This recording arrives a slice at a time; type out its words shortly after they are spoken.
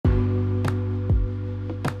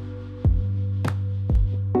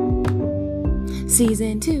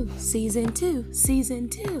Season 2, Season 2, Season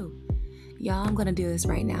 2. Y'all, I'm gonna do this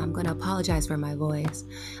right now. I'm gonna apologize for my voice.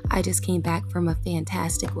 I just came back from a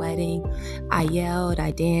fantastic wedding. I yelled,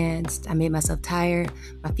 I danced, I made myself tired,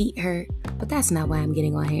 my feet hurt, but that's not why I'm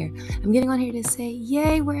getting on here. I'm getting on here to say,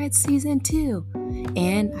 yay, we're at Season 2.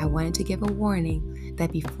 And I wanted to give a warning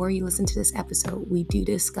that before you listen to this episode, we do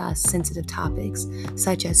discuss sensitive topics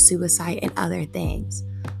such as suicide and other things.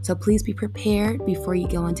 So please be prepared before you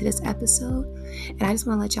go into this episode. And I just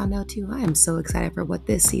want to let y'all know too, I am so excited for what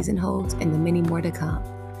this season holds and the many more to come.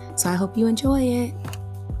 So I hope you enjoy it.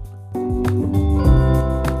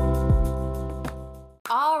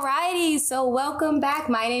 Alrighty, so welcome back.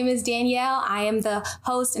 My name is Danielle. I am the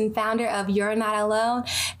host and founder of You're Not Alone,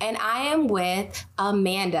 and I am with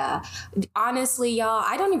Amanda. Honestly, y'all,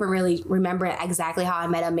 I don't even really remember exactly how I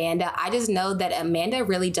met Amanda. I just know that Amanda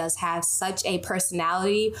really does have such a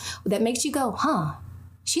personality that makes you go, huh?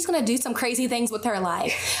 She's going to do some crazy things with her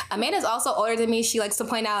life. Amanda's also older than me. She likes to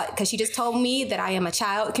point out, because she just told me that I am a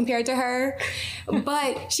child compared to her.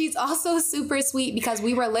 But she's also super sweet because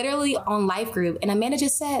we were literally on Life Group. And Amanda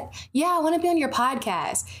just said, yeah, I want to be on your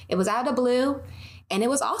podcast. It was out of the blue. And it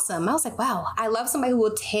was awesome. I was like, wow, I love somebody who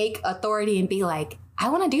will take authority and be like, I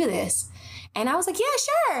want to do this. And I was like, yeah,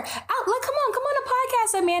 sure. Come on the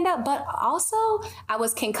podcast, Amanda. But also, I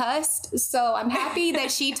was concussed. So I'm happy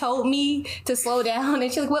that she told me to slow down.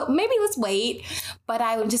 And she's like, well, maybe let's wait. But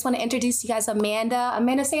I just want to introduce you guys, Amanda.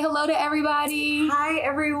 Amanda, say hello to everybody. Hi,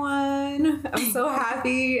 everyone. I'm so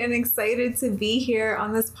happy and excited to be here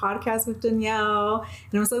on this podcast with Danielle.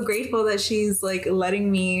 And I'm so grateful that she's like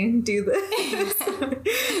letting me do this.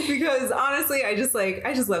 Because honestly, I just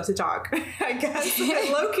love to talk. I guess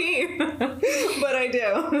low key. But I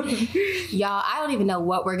do. Y'all, I don't even know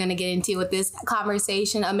what we're going to get into with this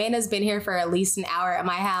conversation. Amanda's been here for at least an hour at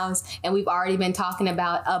my house, and we've already been talking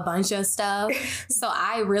about a bunch of stuff. So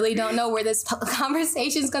I really don't know where this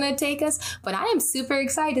conversation is going to take us, but I am super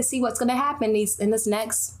excited to see what's going to happen in this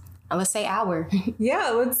next, let's say, hour. Yeah,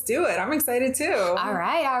 let's do it. I'm excited too. All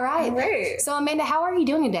right. So Amanda, how are you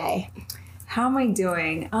doing today? How am I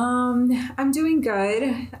doing? I'm doing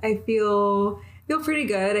good. I feel pretty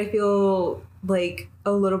good. I feel like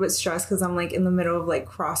a little bit stressed because I'm like in the middle of like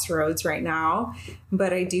crossroads right now,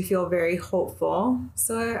 but I do feel very hopeful.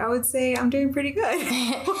 So I would say I'm doing pretty good.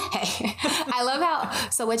 Hey, I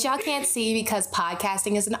love so what y'all can't see because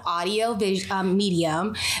podcasting is an audio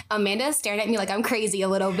medium. Amanda is staring at me like I'm crazy a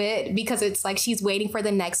little bit because it's like she's waiting for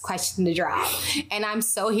the next question to drop. And I'm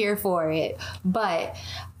so here for it. But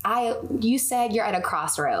you said you're at a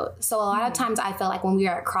crossroad. So a lot of times I feel like when we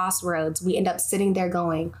are at crossroads, we end up sitting there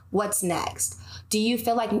going, what's next? Do you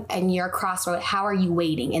feel like in your crossroad, how are you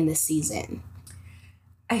waiting in this season?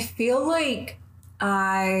 I feel like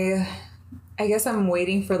I guess I'm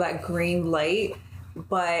waiting for that green light,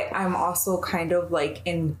 but I'm also kind of like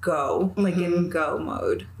in go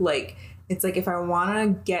mode. Like, it's like if I want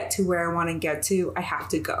to get to where I want to get to, I have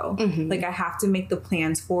to go. Mm-hmm. Like I have to make the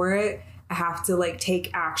plans for it. I have to like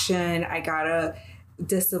take action. I gotta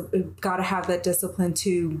have that discipline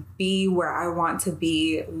to be where I want to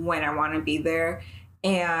be when I want to be there.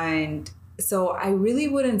 And so I really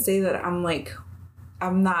wouldn't say that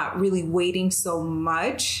I'm not really waiting so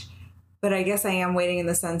much, but I guess I am waiting in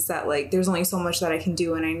the sense that like there's only so much that I can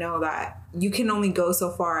do. And I know that you can only go so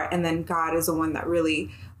far. And then God is the one that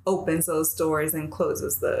really opens those doors and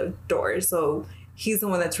closes the doors. So he's the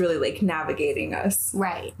one that's really like navigating us.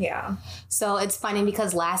 Right. Yeah. So it's funny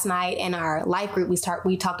because last night in our life group,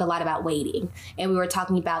 we talked a lot about waiting, and we were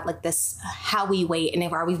talking about like this, how we wait. And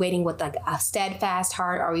are we waiting with like a steadfast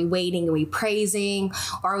heart? Are we waiting? Are we praising?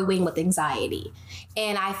 Or are we waiting with anxiety?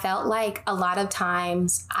 And I felt like a lot of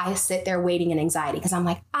times I sit there waiting in anxiety because I'm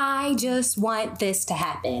like, I just want this to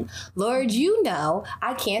happen. Lord, you know,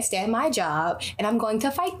 I can't stand my job and I'm going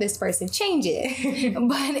to fight this person, change it.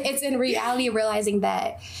 But it's in reality realizing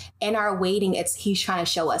that in our waiting, he's trying to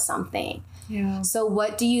show us something. Yeah. So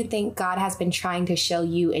what do you think God has been trying to show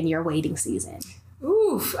you in your waiting season?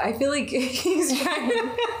 Oof, I feel like he's trying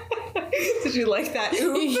to... Did you like that?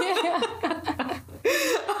 Oof. Yeah.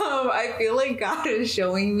 I feel like God is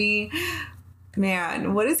showing me,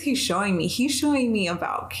 man, what is he showing me? He's showing me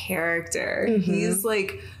about character. Mm-hmm. He's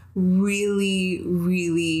like really,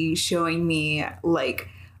 really showing me like,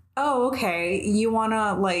 oh, okay, you want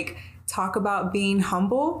to like talk about being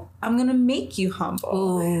humble? I'm going to make you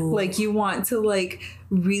humble. Ooh. Like you want to like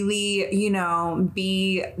really, you know,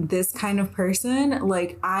 be this kind of person.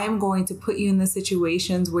 Like I'm going to put you in the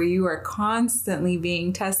situations where you are constantly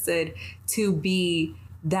being tested to be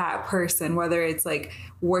that person, whether it's like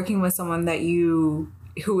working with someone that you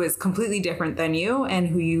who is completely different than you and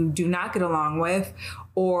who you do not get along with,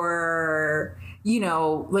 or, you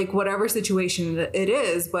know, like whatever situation it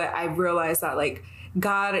is. But I've realized that like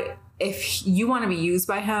God, if you want to be used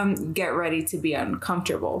by him, get ready to be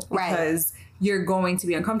uncomfortable, because you're going to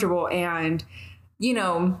be uncomfortable. And, you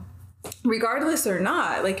know, regardless or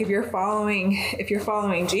not, like if you're following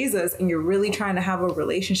Jesus and you're really trying to have a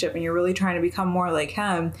relationship and you're really trying to become more like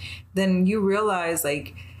him, then you realize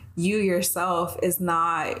like you yourself is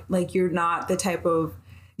not like, you're not a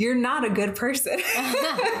good person.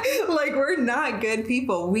 Like we're not good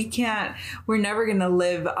people. We're never going to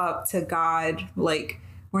live up to God. Like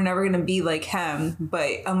we're never going to be like him, but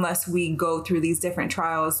unless we go through these different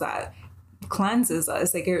trials that cleanses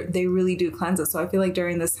us, like they really do cleanse us. So I feel like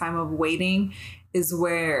during this time of waiting is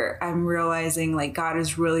where I'm realizing like God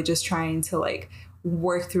is really just trying to like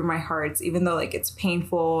work through my hearts, even though like it's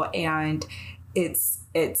painful and it's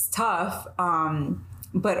tough.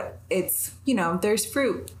 But it's, you know, there's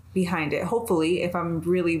fruit behind it, hopefully, if I'm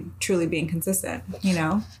really truly being consistent, you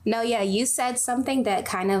know? No, yeah, you said something that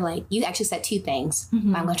kind of like, you actually said two things.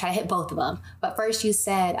 I'm going to try to hit both of them. But first you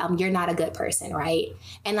said, you're not a good person, right?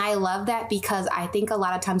 And I love that, because I think a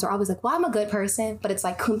lot of times we're always like, well, I'm a good person, but it's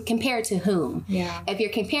like compared to whom? Yeah. If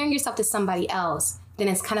you're comparing yourself to somebody else, then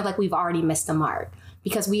it's kind of like we've already missed the mark.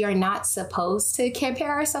 Because we are not supposed to compare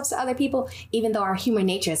ourselves to other people, even though our human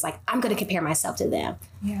nature is like, I'm going to compare myself to them.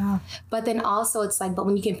 Yeah. But then also it's like, but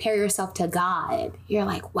when you compare yourself to God, you're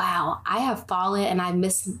like, wow, I have fallen and I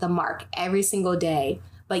missed the mark every single day,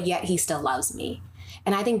 but yet he still loves me.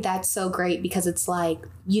 And I think that's so great, because it's like,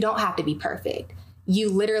 you don't have to be perfect.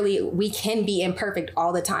 We can be imperfect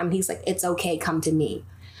all the time. He's like, it's okay, come to me.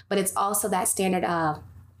 But it's also that standard of,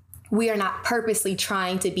 we are not purposely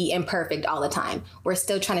trying to be imperfect all the time. We're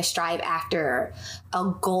still trying to strive after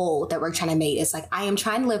a goal that we're trying to make. It's like, I am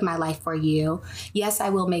trying to live my life for you. Yes,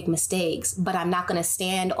 I will make mistakes, but I'm not going to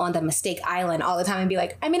stand on the mistake island all the time and be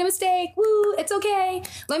like, I made a mistake. Woo, it's okay.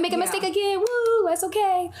 Let me make a mistake again. Woo, that's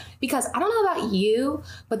okay. Because I don't know about you,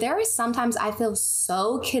 but there are sometimes I feel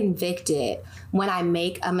so convicted when I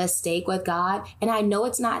make a mistake with God. And I know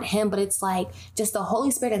it's not him, but it's like just the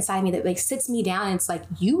Holy Spirit inside me that like sits me down and it's like,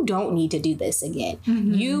 you don't need to do this again.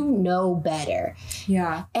 You know better.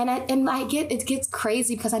 Yeah. And it gets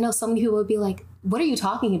crazy, because I know so many people would be like, what are you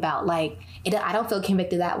talking about? Like, I don't feel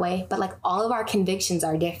convicted that way, but like all of our convictions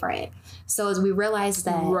are different. So as we realize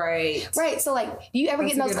that, right. So like, do you ever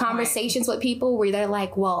get in those conversations with people where they're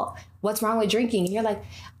like, well, what's wrong with drinking? And you're like,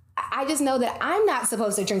 I just know that I'm not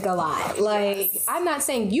supposed to drink a lot. Like, I'm not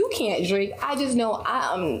saying you can't drink. I just know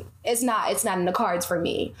it's not in the cards for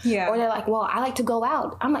me. Yeah. Or they're like, well, I like to go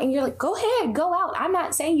out. I'm like, and you're like, go ahead, go out. I'm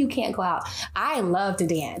not saying you can't go out. I love to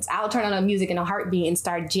dance. I'll turn on the music in a heartbeat and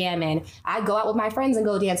start jamming. I go out with my friends and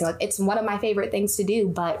go dancing. Like, it's one of my favorite things to do.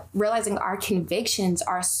 But realizing our convictions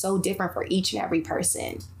are so different for each and every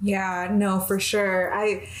person. Yeah, no, for sure.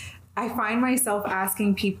 I find myself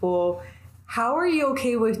asking people, how are you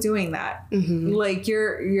okay with doing that? Like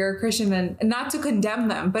you're a Christian, and not to condemn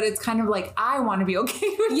them, but it's kind of like, I want to be okay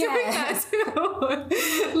with doing that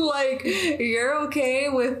too. Like, you're okay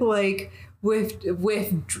with like, with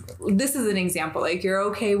this is an example, like you're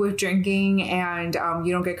okay with drinking and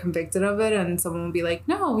you don't get convicted of it, and someone will be like,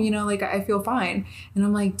 no, you know, like I feel fine, and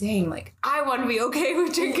I'm like, dang, like I want to be okay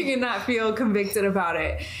with drinking and not feel convicted about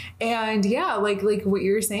it. And yeah, like what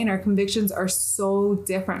you're saying, our convictions are so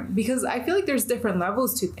different, because I feel like there's different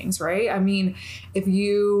levels to things, right? I mean, if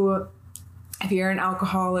you're an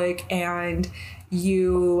alcoholic and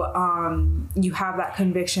you have that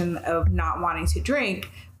conviction of not wanting to drink,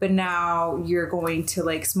 but now you're going to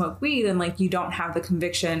like smoke weed, and like you don't have the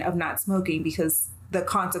conviction of not smoking because the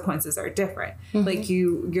consequences are different. Like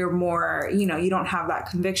you're more, you know, you don't have that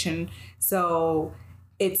conviction. So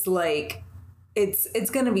it's like, it's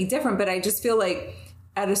going to be different. But I just feel like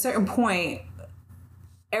at a certain point,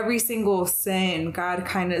 every single sin God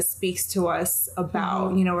kind of speaks to us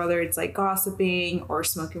about, you know, whether it's like gossiping or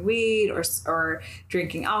smoking weed or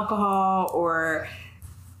drinking alcohol, or,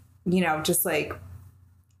 you know, just like,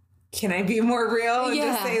 can I be more real and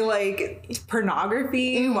just say like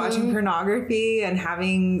pornography, watching pornography and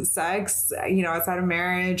having sex, you know, outside of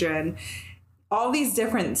marriage, and all these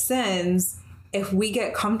different sins. If we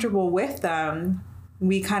get comfortable with them,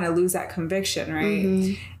 we kind of lose that conviction,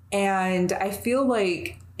 right? And I feel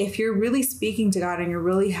like if you're really speaking to God and you're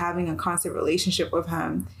really having a constant relationship with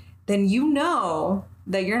him, then you know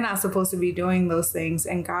that you're not supposed to be doing those things.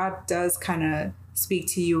 And God does kind of speak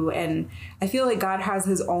to you. And I feel like God has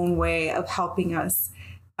his own way of helping us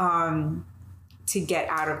to get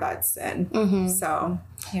out of that sin. So,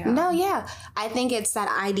 yeah. No, yeah. I think it's that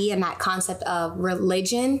idea and that concept of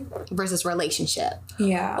religion versus relationship.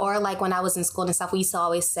 Yeah. Or like when I was in school and stuff, we used to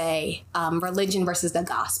always say religion versus the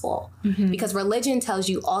gospel. Because religion tells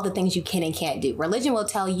you all the things you can and can't do. Religion will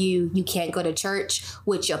tell you you can't go to church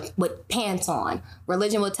with pants on.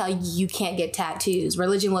 Religion will tell you you can't get tattoos.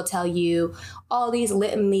 Religion will tell you all these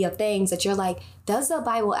litany of things that you're like, does the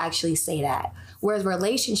Bible actually say that? Whereas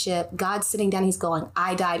relationship, God's sitting down, he's going,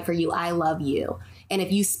 I died for you. I love you. And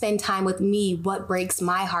if you spend time with me, what breaks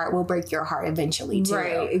my heart will break your heart eventually too.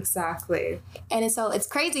 Right, exactly. And so it's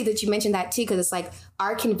crazy that you mentioned that too, because it's like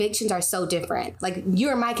our convictions are so different. Like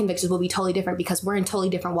your and my convictions will be totally different because we're in totally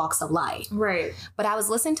different walks of life. Right. But I was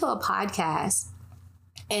listening to a podcast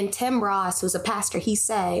and Tim Ross, who's a pastor, he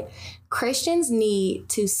said Christians need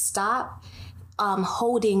to stop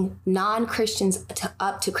holding non-Christians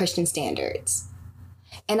up to Christian standards.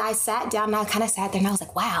 And I sat down and I kind of sat there and I was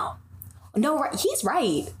like, wow. No, he's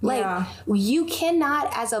right. Like, you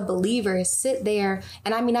cannot, as a believer, sit there.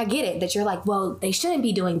 And I mean, I get it that you're like, well, they shouldn't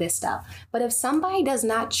be doing this stuff. But if somebody does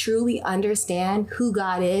not truly understand who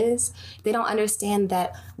God is, they don't understand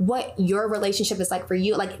that what your relationship is like for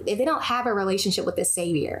you. Like, if they don't have a relationship with the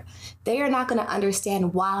Savior, they are not going to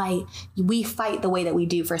understand why we fight the way that we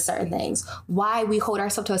do for certain things, why we hold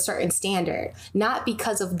ourselves to a certain standard, not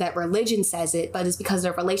because of that religion says it, but it's because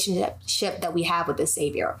of the relationship that we have with the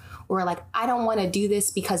Savior. We're like, I don't want to do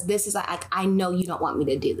this because this is like, I know you don't want me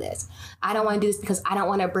to do this. I don't want to do this because I don't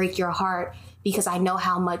want to break your heart because I know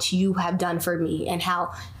how much you have done for me and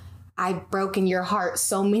how I've broken your heart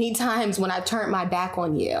so many times when I turned my back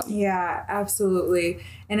on you. Yeah, absolutely.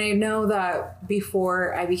 And I know that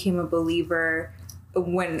before I became a believer,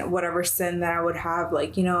 when whatever sin that I would have,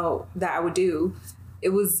 like, you know, that I would do,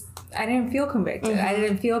 I didn't feel convicted. I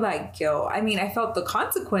didn't feel that guilt. I mean, I felt the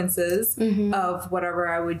consequences of whatever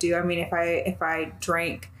I would do. I mean, if I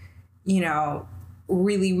drank, you know,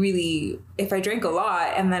 really, if I drank a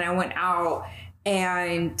lot and then I went out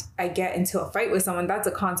and I get into a fight with someone, that's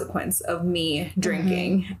a consequence of me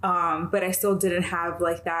drinking. But I still didn't have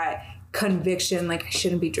like that conviction, like I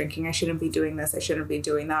shouldn't be drinking. I shouldn't be doing this. I shouldn't be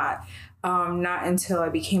doing that. Not until I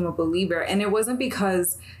became a believer. And it wasn't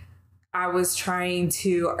because I was trying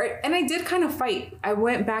to, and I did kind of fight. I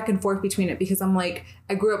went back and forth between it because I'm like,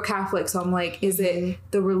 I grew up Catholic. So I'm like, is it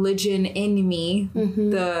the religion in me,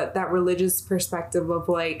 that religious perspective of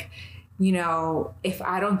like, you know, if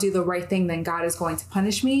I don't do the right thing, then God is going to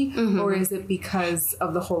punish me? Or is it because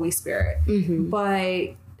of the Holy Spirit?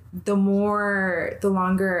 But the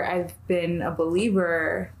longer I've been a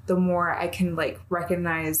believer, the more I can like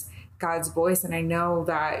recognize God's voice. And I know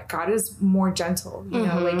that God is more gentle, you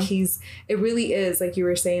know, like it really is like you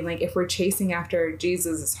were saying, like if we're chasing after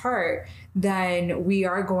Jesus's heart, then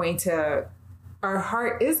our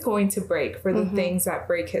heart is going to break for the things that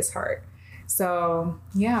break his heart. So,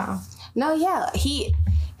 yeah. No, yeah.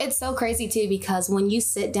 It's so crazy too, because when you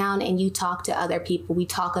sit down and you talk to other people, we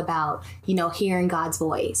talk about, you know, hearing God's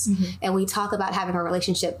voice and we talk about having a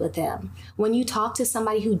relationship with him. When you talk to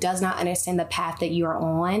somebody who does not understand the path that you're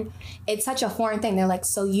on, it's such a foreign thing. They're like,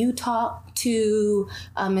 so you talk to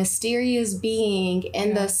a mysterious being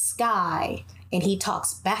in the sky and he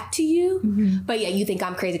talks back to you, but yeah, you think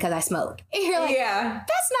I'm crazy because I smoke. And you're like,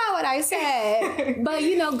 that's not what I said. But,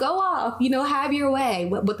 you know, go off, you know, have your way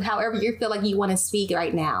with however you feel like you want to speak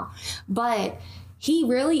right now. But he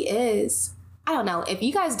really is, I don't know, if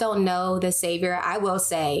you guys don't know the Savior, I will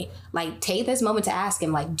say, like, take this moment to ask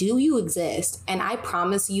him, like, do you exist? And I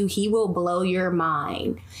promise you, he will blow your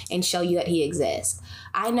mind and show you that he exists.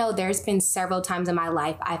 I know there's been several times in my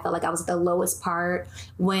life I felt like I was at the lowest part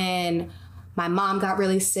when my mom got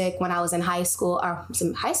really sick when I was in high school. Or was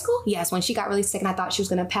in high school? Yes, when she got really sick and I thought she was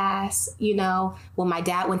going to pass, you know, when my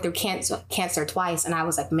dad went through cancer twice and I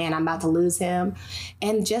was like, man, I'm about to lose him.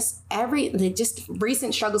 And just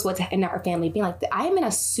recent struggles in our family, being like, I am in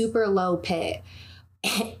a super low pit.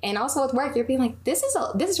 And also with work, you're being like, this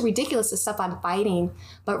is ridiculous, the stuff I'm fighting,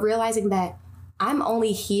 but realizing that I'm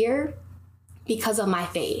only here because of my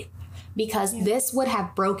faith, because this would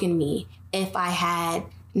have broken me if I had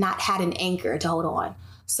not had an anchor to hold on.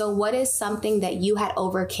 So what is something that you had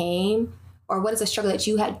overcame, or what is a struggle that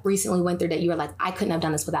you had recently went through that you were like, I couldn't have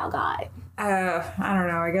done this without God? I don't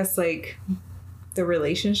know. I guess like the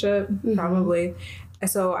relationship, probably.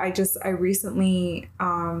 So I recently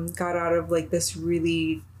got out of like this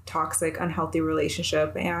really toxic, unhealthy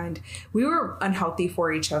relationship, and we were unhealthy for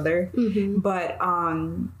each other. But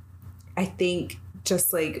I think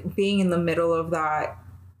just like being in the middle of that,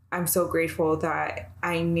 I'm so grateful that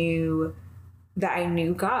I knew that I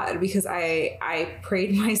knew God, because I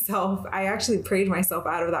actually prayed myself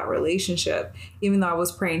out of that relationship, even though I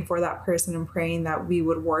was praying for that person and praying that we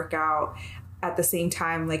would work out. At the same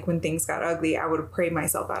time, like when things got ugly, I would have prayed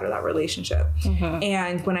myself out of that relationship.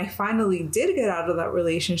 And when I finally did get out of that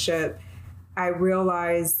relationship, I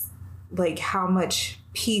realized like how much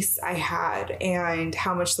peace I had and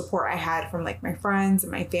how much support I had from like my friends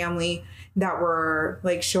and my family that were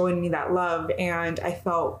like showing me that love. And I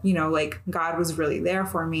felt, you know, like God was really there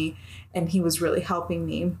for me and he was really helping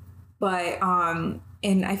me. But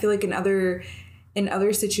and I feel like in other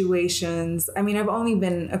situations, I mean, I've only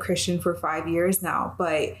been a Christian for 5 years now,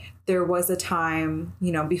 but there was a time,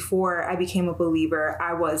 you know, before I became a believer,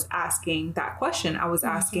 I was asking that question. I was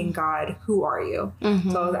asking God, who are you?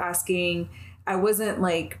 So I was asking, I wasn't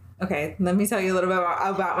like, okay, let me tell you a little bit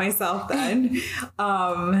about myself then.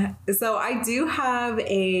 So I do have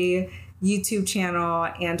a YouTube channel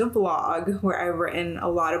and a blog where I've written a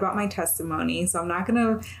lot about my testimony. So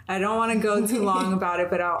I don't want to go too long about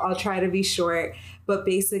it, but I'll try to be short. But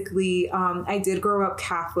basically, I did grow up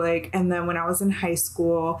Catholic. And then when I was in high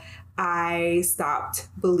school, I stopped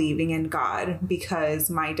believing in God because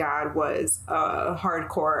my dad was a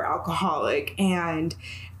hardcore alcoholic, and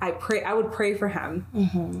I would pray for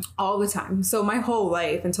him all the time. So my whole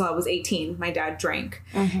life until I was 18, my dad drank.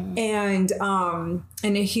 And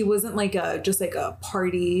he wasn't like just like a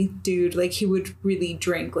party dude. Like he would really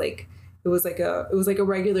drink. Like it was like a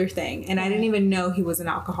regular thing. And I didn't even know he was an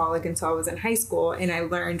alcoholic until I was in high school, and I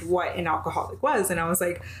learned what an alcoholic was. And I was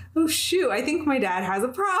like, oh shoot, I think my dad has a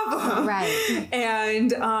problem. Right.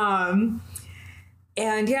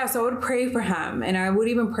 And yeah, so I would pray for him, and I would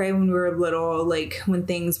even pray when we were little, like when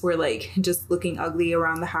things were like just looking ugly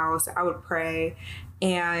around the house, I would pray.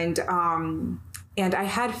 And I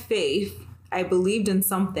had faith. I believed in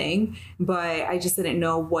something, but I just didn't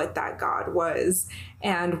know what that God was.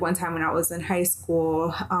 And one time when I was in high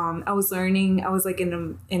school, I was like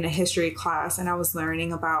in a history class, and I was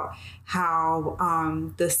learning about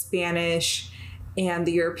how the Spanish and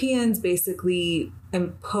the Europeans basically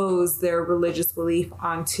imposed their religious belief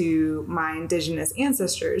onto my indigenous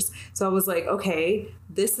ancestors. So I was like, okay,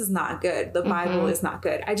 this is not good. The Bible is not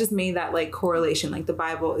good. I just made that like correlation, like the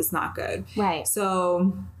Bible is not good. Right.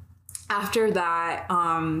 So after that,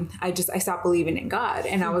 I stopped believing in God,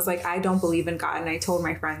 and I was like, I don't believe in God. And I told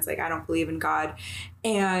my friends, like, I don't believe in God.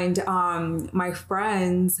 And my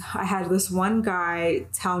friends, I had this one guy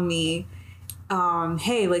tell me,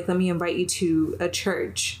 hey, like, let me invite you to a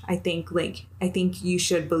church. I think you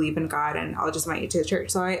should believe in God, and I'll just invite you to the church.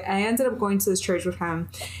 So I ended up going to this church with him,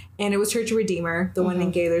 and it was Church of Redeemer, the one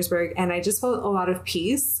in Gaithersburg. And I just felt a lot of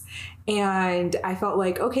peace. And I felt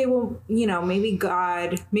like, okay, well, you know, maybe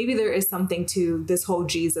there is something to this whole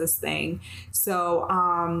Jesus thing. So,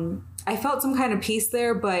 I felt some kind of peace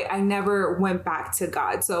there, but I never went back to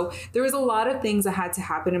God. So there was a lot of things that had to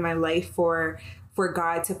happen in my life for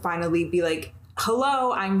God to finally be like,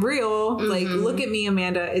 hello, I'm real. Like, look at me,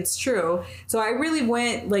 Amanda. It's true. So I really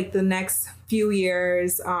went like the next few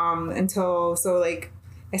years until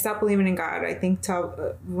I stopped believing in God, I think,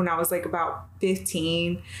 till when I was like about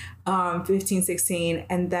 15, 16.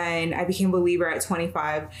 And then I became a believer at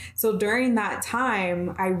 25. So during that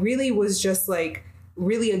time, I really was just like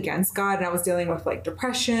really against God. And I was dealing with like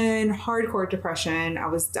depression, hardcore depression. I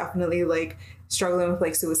was definitely like struggling with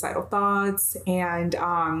like suicidal thoughts. And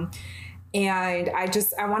I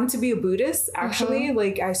wanted to be a Buddhist, actually.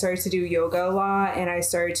 Like, I started to do yoga a lot, and I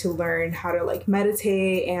started to learn how to like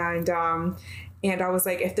meditate. And I was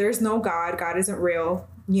like, if there's no God, God isn't real,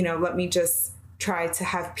 you know, let me just try to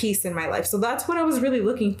have peace in my life. So that's what I was really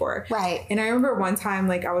looking for. Right. And I remember one time,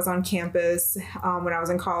 like, I was on campus when I was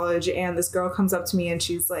in college, and this girl comes up to me and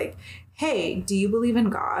she's like, hey, do you believe in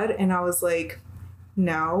God? And I was like,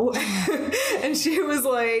 no. And she was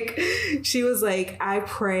like, I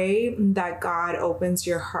pray that God opens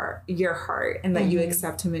your heart and that you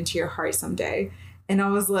accept him into your heart someday. And I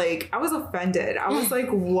was offended. I was like,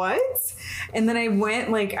 what? And then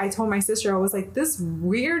I told my sister, I was like, this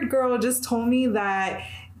weird girl just told me that,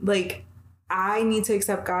 like, I need to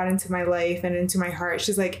accept God into my life and into my heart.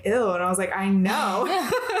 She's like, ew. And I was like, I know.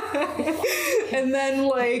 And then,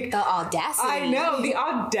 like, the audacity. I know, the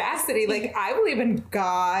audacity. Like, I believe in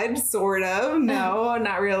God, sort of. No,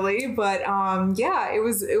 not really. But yeah, it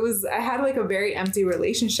was I had like a very empty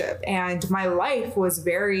relationship, and my life was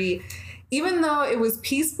very, even though it was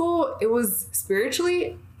peaceful, it was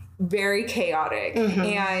spiritually very chaotic.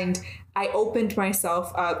 And I opened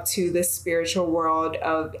myself up to this spiritual world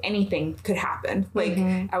of anything could happen. Like,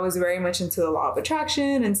 I was very much into the law of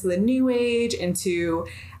attraction, into the new age, into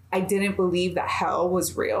I didn't believe that hell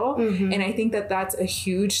was real. And I think that that's a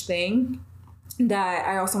huge thing that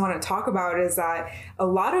I also want to talk about, is that a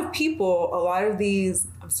lot of people, a lot of these,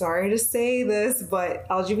 I'm sorry to say this, but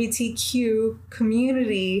LGBTQ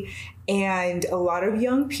community and a lot of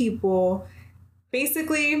young people,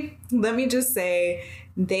 basically, let me just say,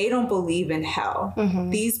 they don't believe in hell.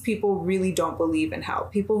 These people really don't believe in hell.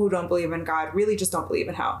 People who don't believe in God really just don't believe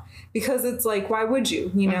in hell, because it's like, why would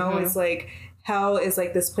you? You know, it's like hell is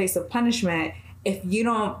like this place of punishment. If you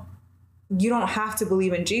don't have to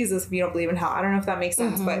believe in Jesus if you don't believe in hell. I don't know if that makes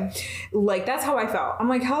sense, but like, that's how I felt. I'm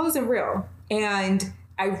like, hell isn't real. And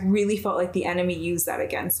I really felt like the enemy used that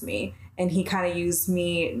against me. And he kind of used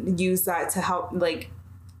that to help, like,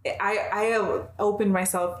 I opened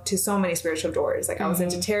myself to so many spiritual doors. Like I was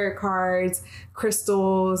into tarot cards,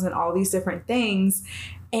 crystals, and all these different things.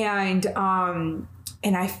 And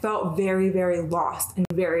I felt very, very lost and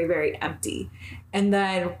very, very empty. And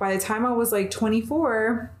then by the time I was like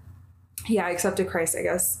 24, I accepted Christ, I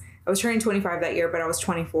guess. I was turning 25 that year, but I was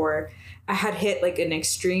 24. I had hit like an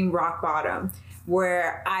extreme rock bottom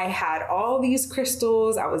where I had all these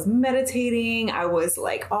crystals. I was meditating. I was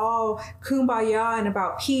like all kumbaya and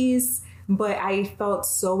about peace, but I felt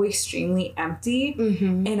so extremely empty.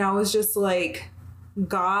 And I was just like,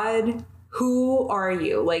 God, who are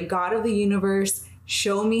you? Like, God of the universe,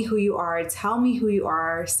 show me who you are. Tell me who you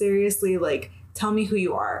are. Seriously, like, tell me who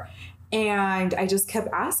you are. And I just kept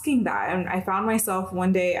asking that. And I found myself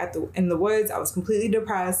one day in the woods. I was completely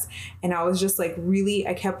depressed. And I was just like,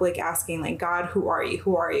 I kept like asking, like, God, who are you?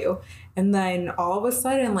 Who are you? And then all of a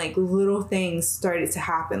sudden, like, little things started to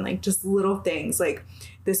happen, like just little things. Like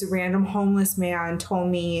this random homeless man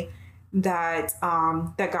told me that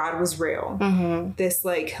God was real. This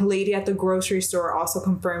like lady at the grocery store also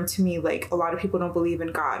confirmed to me, like, a lot of people don't believe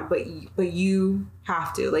in God, but you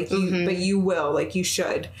have to, like, but you will, like, you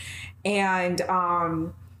should. And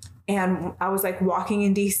I was like walking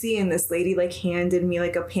in DC, and this lady like handed me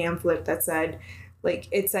like a pamphlet that said, like,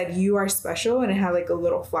 it said, you are special, and it had like a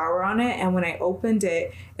little flower on it. And when I opened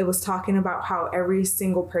it, it was talking about how every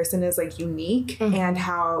single person is like unique and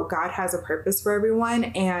how God has a purpose for everyone,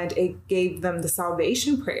 and it gave them the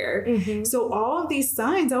salvation prayer. So all of these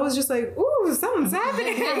signs, I was just like, ooh, something's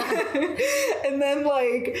happening. And then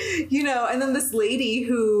like, you know, and then this lady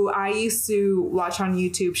who I used to watch on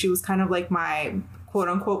YouTube, she was kind of like my quote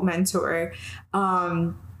unquote mentor.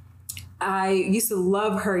 I used to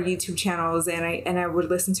love her YouTube channels, and I would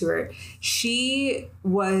listen to her. She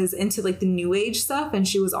was into like the new age stuff, and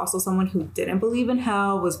she was also someone who didn't believe in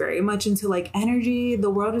hell, was very much into like energy.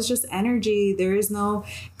 The world is just energy. There is no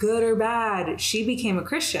good or bad. She became a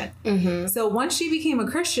Christian. So once she became a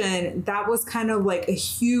Christian, that was kind of like a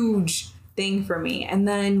huge thing for me. And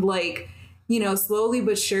then like, you know, slowly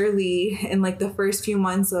but surely in like the first few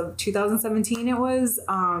months of 2017, it was,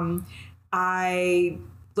 I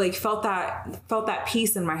like felt that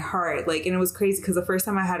peace in my heart. Like, and it was crazy because the first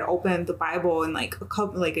time I had opened the Bible in like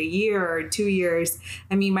a year or 2 years,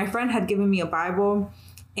 I mean, my friend had given me a Bible,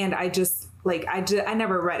 and I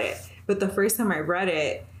never read it. But the first time I read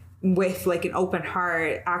it with like an open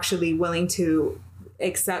heart, actually willing to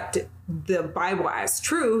accept the Bible as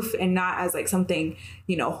truth and not as like something,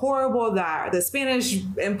 you know, horrible that the Spanish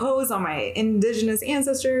imposed on my indigenous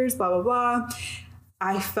ancestors, blah, blah, blah.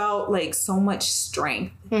 I felt like so much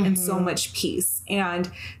strength and so much peace. And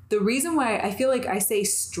the reason why I feel like I say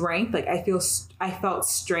strength, like I felt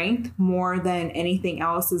strength more than anything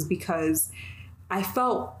else, is because I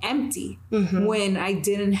felt empty when I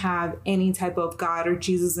didn't have any type of God or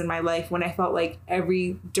Jesus in my life, when I felt like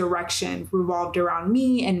every direction revolved around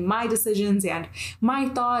me and my decisions and my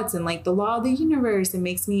thoughts and like the law of the universe. It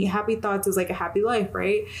makes me happy. Thoughts is like a happy life,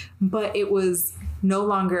 right? But it was no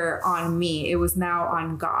longer on me. It was now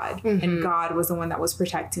on God. And God was the one that was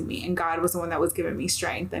protecting me. And God was the one that was giving me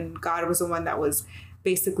strength. And God was the one that was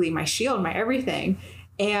basically my shield, my everything.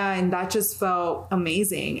 And that just felt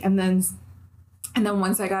amazing. And then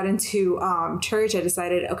once I got into church, I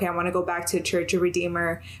decided, okay, I want to go back to Church of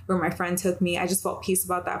Redeemer, where my friend took me. I just felt peace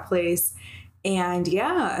about that place. And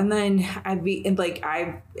yeah, and then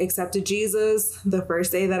I accepted Jesus the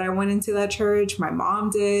first day that I went into that church. My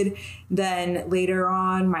mom did. Then later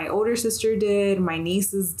on, my older sister did. My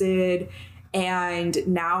nieces did. And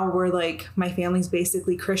now we're like, my family's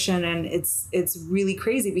basically Christian. And it's really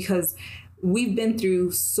crazy because we've been through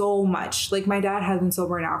so much. Like, my dad has been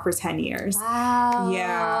sober now for 10 years. Wow.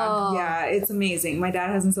 Yeah, it's amazing. My dad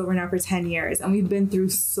has been sober now for 10 years. And we've been through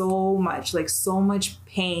so much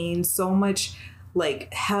pain, so much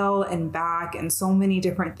like hell and back, and so many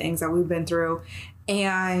different things that we've been through.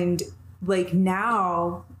 And like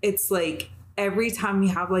now it's like every time we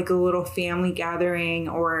have like a little family gathering,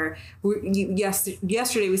 or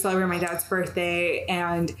yesterday we celebrated my dad's birthday,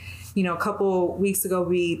 and you know, a couple weeks ago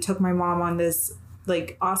we took my mom on this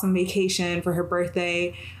like awesome vacation for her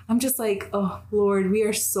birthday. I'm just like, oh Lord, we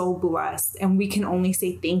are so blessed, and we can only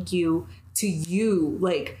say thank you to you,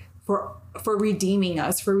 like for redeeming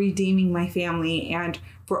us, for redeeming my family, and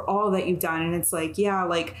for all that you've done. And it's like, yeah,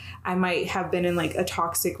 like I might have been in like a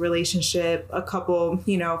toxic relationship for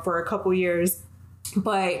a couple years,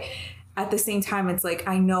 but at the same time, it's like,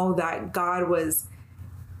 I know that God was,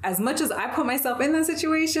 as much as I put myself in that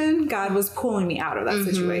situation, God was pulling me out of that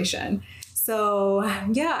situation. So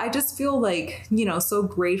yeah, I just feel like, you know, so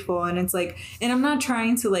grateful. And it's like, and I'm not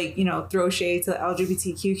trying to like, you know, throw shade to the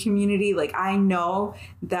LGBTQ community. Like, I know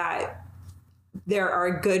that there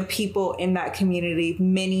are good people in that community,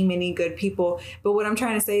 many, many good people. But what I'm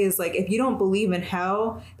trying to say is, like, if you don't believe in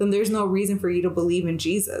hell, then there's no reason for you to believe in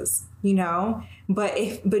Jesus, you know? But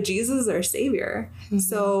Jesus is our savior.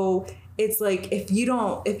 So it's like, if you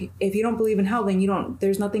don't believe in hell, then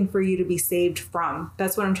there's nothing for you to be saved from.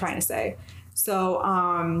 That's what I'm trying to say.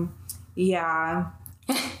 So, yeah.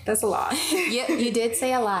 That's a lot. Yeah, you did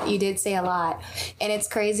say a lot. And it's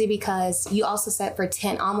crazy because you also said for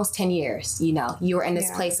almost 10 years, you know, you were in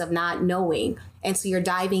this place of not knowing. And so you're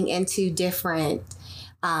diving into different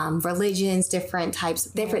religions, different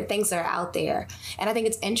things that are out there. And I think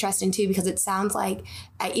it's interesting too, because it sounds like,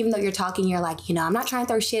 even though you're talking, you're like, you know, I'm not trying to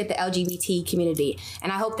throw shit at the LGBT community.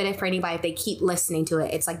 And I hope that for anybody, if they keep listening to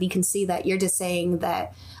it, it's like, you can see that you're just saying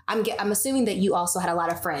that I'm assuming that you also had a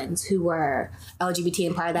lot of friends who were LGBT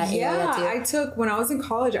and part of that area too. When I was in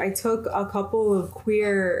college, I took a couple of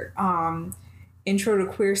queer, intro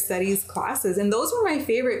to queer studies classes. And those were my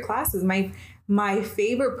favorite classes. My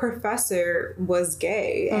favorite professor was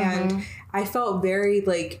gay, and I felt very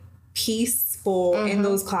like peaceful in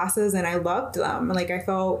those classes, and I loved them. Like, I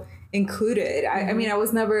felt included. I mean,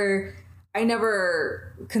 I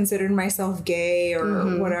never considered myself gay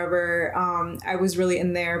or whatever. I was really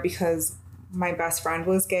in there because my best friend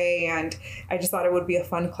was gay, and I just thought it would be a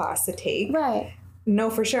fun class to take. Right. No,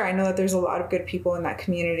 for sure. I know that there's a lot of good people in that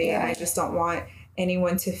community, and I just don't want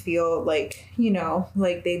anyone to feel like, you know,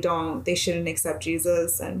 like they shouldn't accept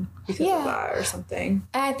Jesus and because of that or something.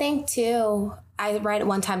 And I think too, I read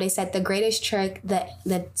one time they said the greatest trick that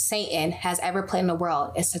Satan has ever played in the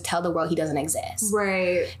world is to tell the world he doesn't exist.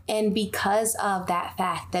 Right. And because of that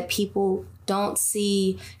fact that people don't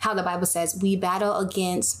see how the Bible says we battle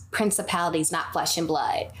against principalities, not flesh and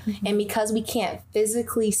blood. And because we can't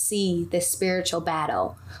physically see the spiritual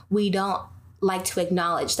battle, we don't like to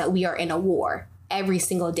acknowledge that we are in a war. Every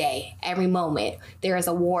single day, every moment, there is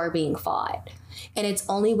a war being fought. And it's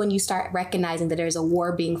only when you start recognizing that there's a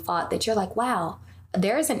war being fought that you're like, wow,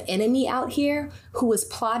 there is an enemy out here who is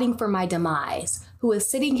plotting for my demise, who is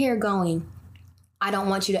sitting here going, I don't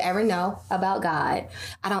want you to ever know about God.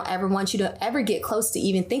 I don't ever want you to ever get close to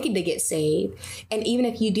even thinking to get saved. And even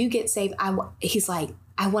if you do get saved, he's like,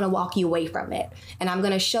 I want to walk you away from it. And I'm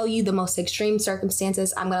going to show you the most extreme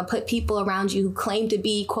circumstances. I'm going to put people around you who claim to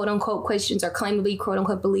be quote unquote Christians or claim to be quote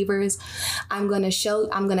unquote believers. I'm going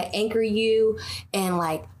to anchor you in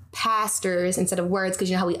like pastors instead of words,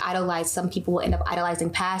 because you know how we idolize, some people will end up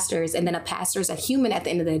idolizing pastors, and then a pastor is a human at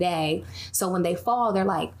the end of the day. So when they fall, they're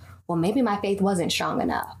like, well, maybe my faith wasn't strong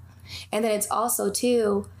enough. And then it's also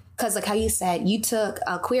too, because like how you said, you took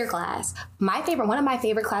a queer class. One of my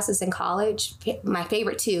favorite classes in college, my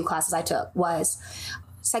favorite 2 classes I took was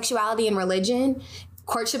sexuality and religion,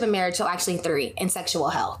 courtship and marriage, so actually 3, and sexual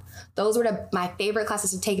health. Those were my favorite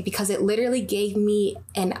classes to take because it literally gave me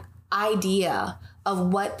an idea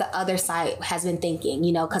of what the other side has been thinking,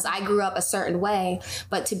 you know, because I grew up a certain way,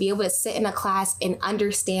 but to be able to sit in a class and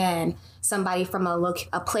understand somebody from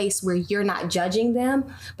a place where you're not judging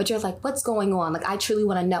them, but you're like, what's going on? Like, I truly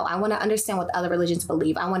want to know. I want to understand what other religions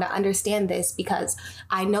believe. I want to understand this because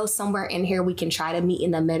I know somewhere in here we can try to meet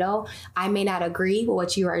in the middle. I may not agree with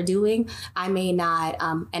what you are doing. I may not,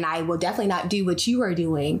 and I will definitely not do what you are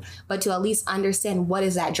doing, but to at least understand what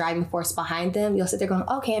is that driving force behind them, you'll sit there going,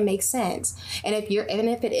 okay, it makes sense. And if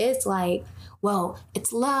it is like, well,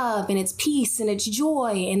 it's love and it's peace and it's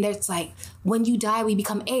joy, and there's like, when you die, we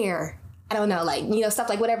become air. I don't know, like, you know, stuff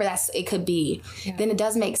like whatever it could be, then it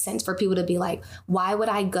does make sense for people to be like, why would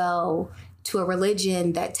I go to a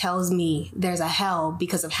religion that tells me there's a hell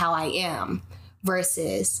because of how I am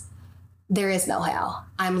versus there is no hell.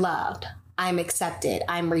 I'm loved. I'm accepted.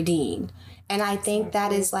 I'm redeemed. And I think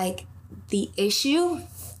that is like the issue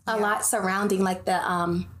a lot surrounding like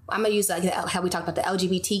the I'm going to use like how we talked about the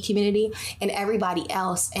LGBT community and everybody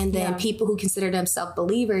else. And then people who consider themselves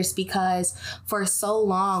believers, because for so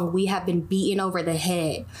long we have been beaten over the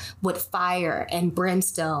head with fire and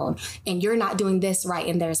brimstone. And you're not doing this right.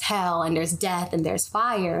 And there's hell and there's death and there's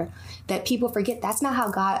fire, that people forget that's not how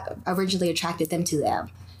God originally attracted them to them.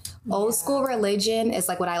 Old school religion is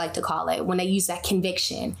like what I like to call it, when they use that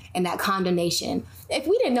conviction and that condemnation. If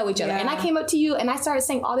we didn't know each other and I came up to you and I started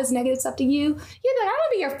saying all this negative stuff to you, you'd be like, I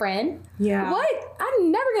want to be your friend. Yeah. What?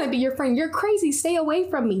 I'm never going to be your friend. You're crazy. Stay away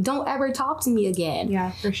from me. Don't ever talk to me again.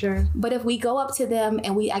 Yeah, for sure. But if we go up to them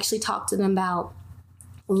and we actually talk to them about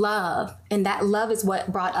love, and that love is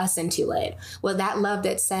what brought us into it. Well, that love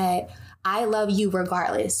that said, I love you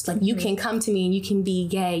regardless. Like you can come to me and you can be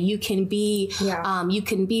gay. You can be, you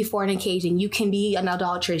can be fornicating. You can be an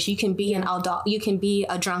adulteress. You can be an adult. You can be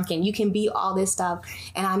a drunken. You can be all this stuff.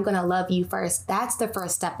 And I'm going to love you first. That's the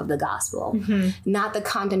first step of the gospel, not the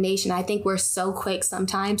condemnation. I think we're so quick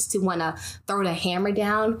sometimes to want to throw the hammer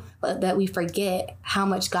down, but that we forget how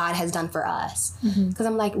much God has done for us. Because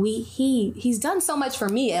I'm like, he's done so much for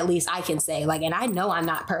me, at least I can say, like, and I know I'm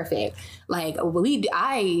not perfect. Like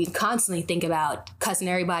I constantly think about cussing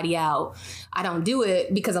everybody out. I don't do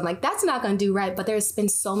it because I'm like, that's not going to do right. But there's been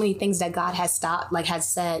so many things that God has stopped, like has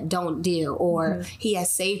said, don't do, or he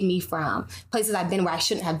has saved me from places I've been where I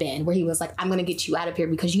shouldn't have been, where he was like, I'm going to get you out of here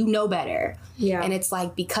because you know better. Yeah. And it's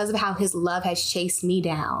like, because of how his love has chased me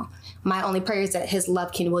down, my only prayer is that his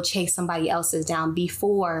love will chase somebody else's down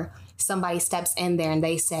before somebody steps in there and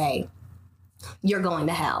they say, you're going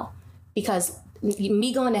to hell. Because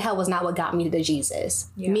me going to hell was not what got me to Jesus.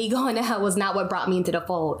 Me going to hell was not what brought me into the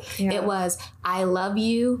fold. It was, I love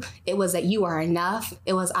you. It was that you are enough.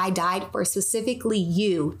 It was, I died for specifically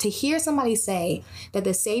you. To hear somebody say that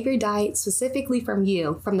the Savior died specifically from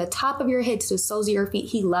you, from the top of your head to the soles of your feet,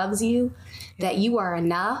 he loves you, that you are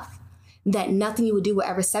enough, that nothing you would do will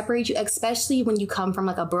ever separate you, especially when you come from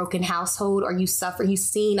like a broken household or you suffer, you've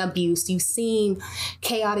seen abuse, you've seen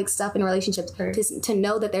chaotic stuff in relationships, to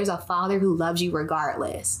know that there's a father who loves you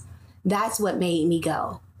regardless. That's what made me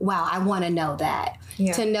go, wow, I want to know that.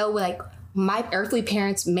 To know like my earthly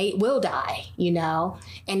parents will die, you know,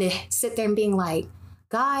 and to sit there and being like,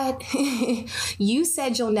 God, you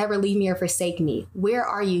said you'll never leave me or forsake me. Where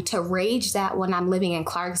are you? To rage that when I'm living in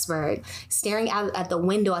Clarksburg, staring out at the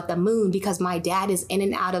window at the moon because my dad is in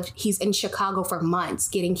and out of, he's in Chicago for months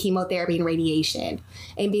getting chemotherapy and radiation,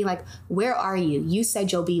 and being like, where are you? You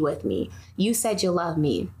said you'll be with me. You said you'll love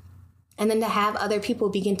me. And then to have other people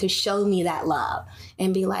begin to show me that love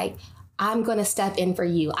and be like, I'm going to step in for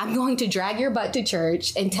you. I'm going to drag your butt to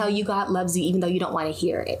church and tell you God loves you even though you don't want to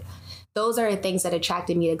hear it. Those are the things that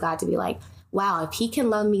attracted me to God, to be like, wow, if he can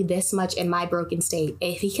love me this much in my broken state,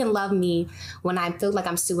 if he can love me when I feel like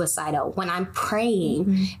I'm suicidal, when I'm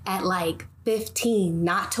praying at like 15,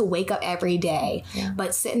 not to wake up every day,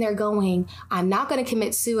 but sitting there going, I'm not going to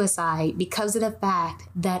commit suicide because of the fact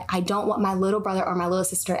that I don't want my little brother or my little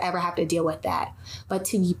sister to ever have to deal with that. But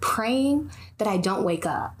to be praying that I don't wake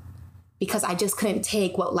up because I just couldn't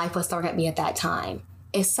take what life was throwing at me at that time.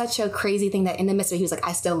 It's such a crazy thing that in the midst of it, he was like,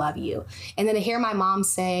 I still love you. And then to hear my mom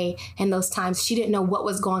say in those times, she didn't know what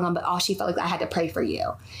was going on, but all she felt like, I had to pray for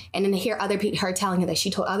you. And then to hear other people, her telling her that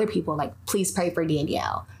she told other people, like, please pray for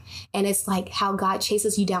Danielle. And it's like how God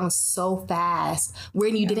chases you down so fast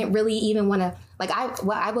when you didn't really even want to, like,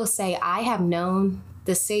 I will say I have known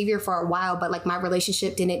the Savior for a while, but like my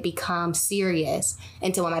relationship didn't become serious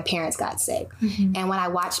until when my parents got sick. And when I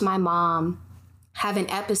watched my mom have an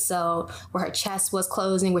episode where her chest was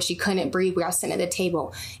closing, where she couldn't breathe, where I was sitting at the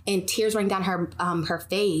table and tears running down her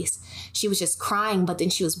face. She was just crying, but then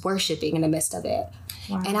she was worshiping in the midst of it.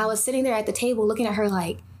 Wow. And I was sitting there at the table looking at her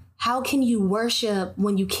like, how can you worship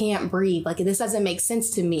when you can't breathe? Like, this doesn't make sense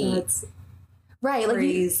to me. That's right.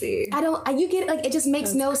 Crazy. Like, you get, like, it just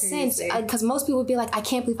makes no sense. Because most people would be like, I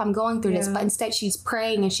can't believe I'm going through this. But instead she's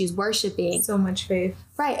praying and she's worshiping. So much faith.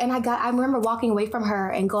 Right. And I remember walking away from her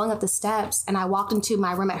and going up the steps, and I walked into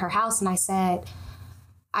my room at her house and I said,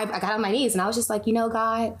 I got on my knees and I was just like, you know,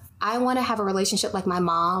 God, I want to have a relationship like my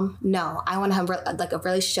mom. No, I want to have like a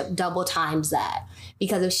relationship double times that.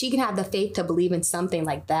 Because if she can have the faith to believe in something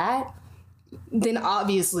like that, then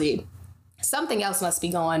obviously something else must be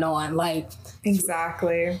going on. Like,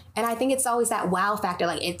 exactly. And I think it's always that wow factor.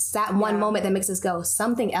 Like, it's that one moment that makes us go,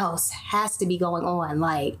 something else has to be going on.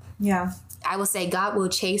 Like, I will say God will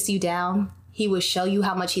chase you down. He will show you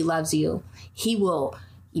how much he loves you. He will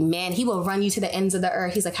run you to the ends of the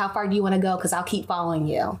earth. He's like, how far do you want to go? Because I'll keep following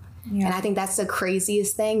you. And I think that's the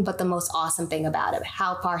craziest thing, but the most awesome thing about it,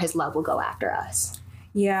 how far his love will go after us.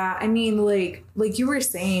 Yeah, I mean, like you were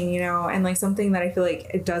saying, and like something that I feel like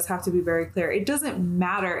it does have to be very clear. It doesn't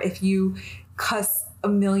matter if you cuss a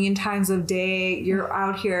million times a day, you're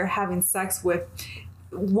out here having sex with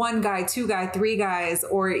one guy, two guy, three guys,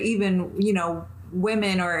 or even,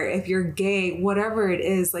 women, or if you're gay, whatever it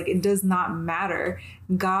is, like, it does not matter.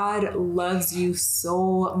 God loves you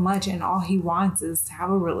so much, and all he wants is to have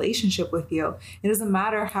a relationship with you. It doesn't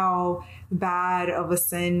matter how bad of a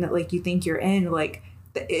sin like you think you're in, like,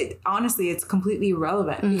 honestly, it's completely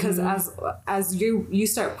irrelevant, because as you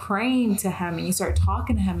start praying to him, and you start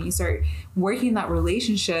talking to him, and you start working that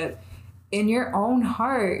relationship in your own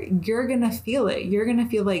heart, you're gonna feel it. You're gonna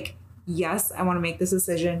feel like, yes, I want to make this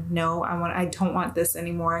decision. No, I don't want this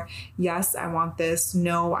anymore. Yes, I want this.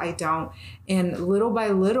 No, I don't. And little by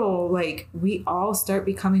little, like, we all start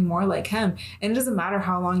becoming more like him. And it doesn't matter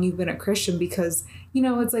how long you've been a Christian, because,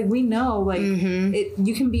 it's like, we know, like,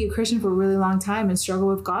 you can be a Christian for a really long time and struggle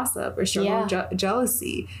with gossip or struggle with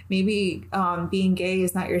jealousy. Maybe being gay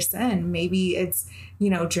is not your sin. Maybe it's,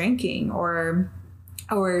 drinking or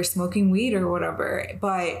smoking weed or whatever.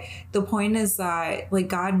 But the point is that, like,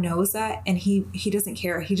 God knows that, and he doesn't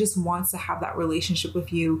care. He just wants to have that relationship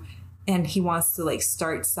with you, and he wants to, like,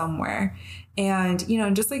 start somewhere. And,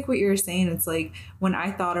 just like what you're saying, it's like, when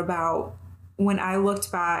I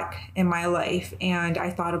looked back in my life and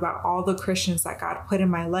I thought about all the Christians that God put in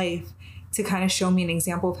my life to kind of show me an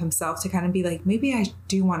example of himself, to kind of be like, maybe I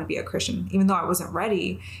do want to be a Christian, even though I wasn't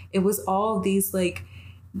ready. It was all these, like,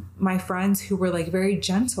 my friends who were, like, very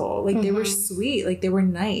gentle, like, they were sweet, like, they were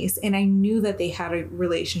nice. And I knew that they had a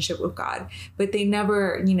relationship with God, but they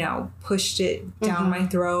never, pushed it down my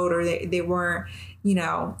throat, or they weren't,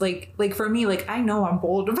 like for me, like, I know I'm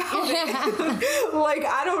bold about it. Like,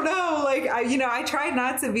 I don't know, like, I try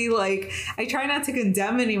not to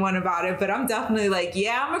condemn anyone about it, but I'm definitely like,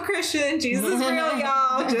 yeah, I'm a Christian. Jesus is real,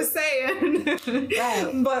 y'all. Just saying.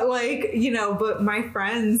 Right. But, like, but my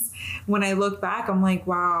friends, when I look back, I'm like,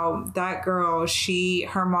 wow, that girl,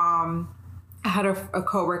 her mom, I had a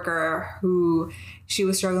coworker who, she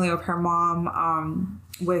was struggling with her mom,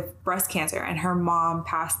 with breast cancer, and her mom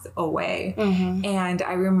passed away. And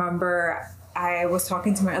I remember I was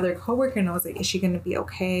talking to my other coworker, and I was like, is she going to be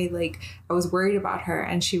okay? Like, I was worried about her.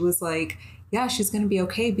 And she was like, yeah, she's going to be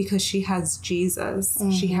okay, because she has Jesus.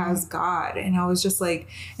 She has God. And I was just like,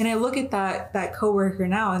 and I look at that coworker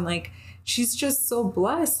now, and, like, she's just so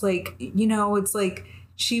blessed. Like, it's like,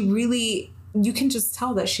 she really, you can just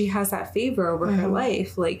tell that she has that favor over her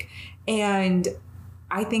life. Like, and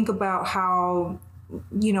I think about how,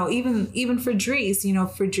 even for Dries,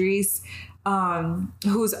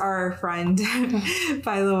 who's our friend,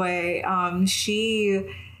 by the way,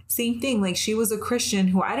 she, same thing. Like, she was a Christian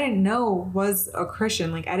who I didn't know was a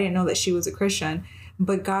Christian. Like, I didn't know that she was a Christian,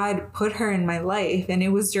 but God put her in my life. And it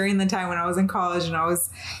was during the time when I was in college, and I was,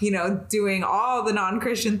 doing all the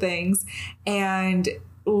non-Christian things. And,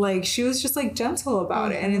 like, she was just, like, gentle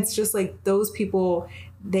about it. And it's just like, those people,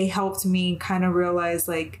 they helped me kind of realize,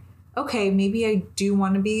 like, okay, maybe I do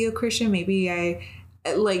want to be a Christian. Maybe I,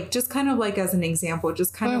 like, just kind of like as an example,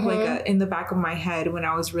 just kind of like in the back of my head when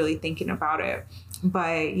I was really thinking about it.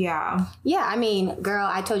 But yeah. Yeah, I mean, girl,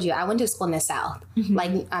 I told you, I went to school in the South.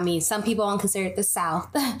 Like, I mean, some people don't consider it the South,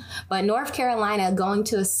 but North Carolina, going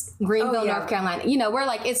to Greenville, North Carolina, we're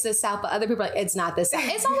like, it's the South, but other people are like, it's not the South.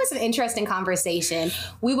 It's always an interesting conversation.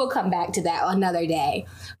 We will come back to that another day.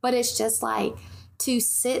 But it's just like, to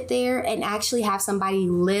sit there and actually have somebody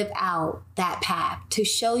live out that path to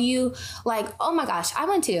show you, like, oh my gosh, I'm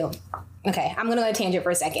going to go a tangent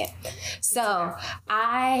for a second. So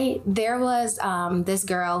there was this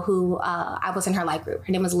girl who I was in her life group.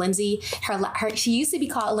 Her name was Lindsay. She used to be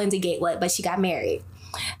called Lindsay Gatewood, but she got married.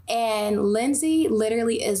 And Lindsay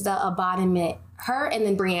literally is the embodiment. Her and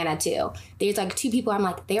then Brianna too. There's like two people. I'm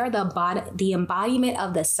like, they are the embodiment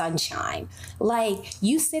of the sunshine. Like,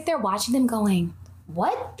 you sit there watching them going,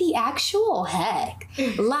 what the actual heck?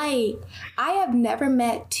 Like, I have never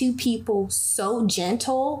met two people so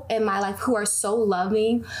gentle in my life, who are so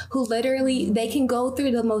loving, who literally, they can go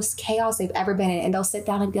through the most chaos they've ever been in, and they'll sit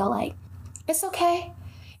down and go like, it's okay.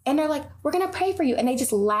 And they're like, we're going to pray for you. And they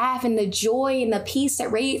just laugh, and the joy and the peace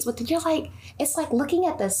that radiates with them. You're like, it's like looking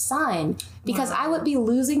at the sun, because I would be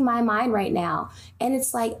losing my mind right now. And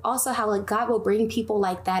it's like also how, like, God will bring people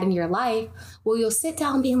like that in your life, where you'll sit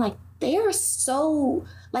down being like, they are so,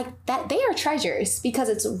 like, that they are treasures, because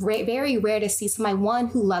it's very rare to see somebody, one,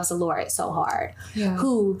 who loves the Lord so hard,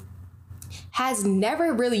 who has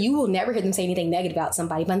never really, you will never hear them say anything negative about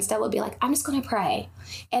somebody, but instead will be like, I'm just going to pray.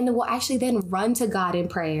 And will actually then run to God in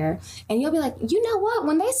prayer. And you'll be like, you know what?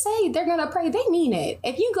 When they say they're going to pray, they mean it.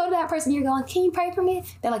 If you go to that person, you're going, can you pray for me?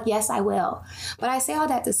 They're like, yes, I will. But I say all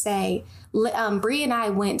that to say, Bree and I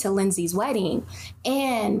went to Lindsay's wedding,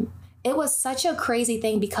 and it was such a crazy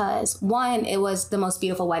thing because, one, it was the most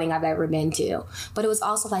beautiful wedding I've ever been to. But it was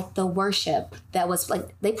also like the worship that was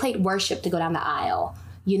like, they played worship to go down the aisle,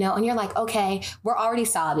 you know, and you're like, okay, we're already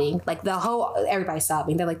sobbing. Like everybody's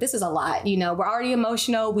sobbing. They're like, this is a lot, you know, we're already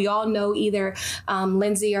emotional. We all know either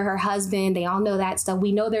Lindsay or her husband. They all know that stuff.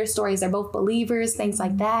 We know their stories. They're both believers, things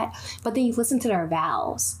like that. But then you listen to their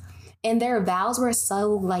vows, and their vows were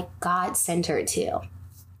so like God-centered too.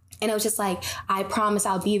 And it was just like, I promise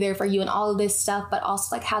I'll be there for you and all of this stuff, but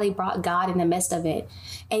also like how they brought God in the midst of it.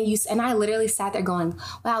 And I literally sat there going,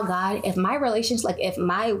 wow, God, if my relationship, like if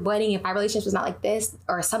my wedding, if my relationship was not like this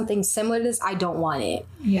or something similar to this, I don't want it.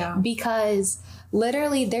 Yeah. Because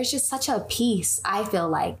literally there's just such a peace, I feel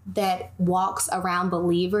like, that walks around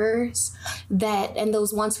believers, that, and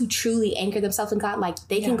those ones who truly anchor themselves in God, like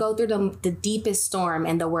they can go through the deepest storm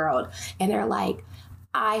in the world. And they're like,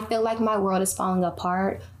 I feel like my world is falling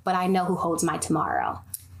apart, but I know who holds my tomorrow.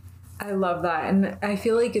 I love that. And I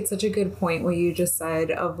feel like it's such a good point what you just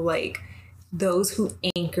said of like those who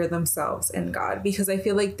anchor themselves in God, because I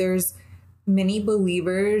feel like there's many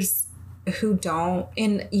believers who don't.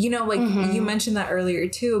 And, you know, like you mentioned that earlier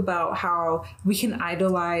too, about how we can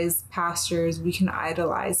idolize pastors, we can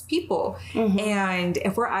idolize people. And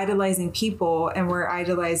if we're idolizing people and we're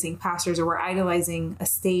idolizing pastors, or we're idolizing a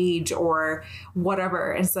stage or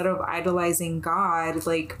whatever, instead of idolizing God,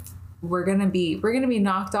 like we're gonna be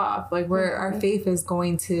knocked off. Like our faith is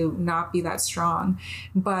going to not be that strong.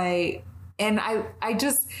 And I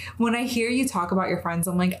just, when I hear you talk about your friends,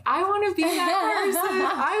 I'm like, I want to be that person.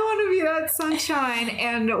 I want to be that sunshine.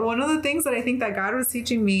 And one of the things that I think that God was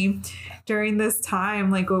teaching me during this time,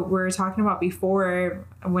 like what we were talking about before,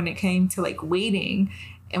 when it came to like waiting,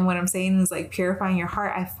 and what I'm saying is like purifying your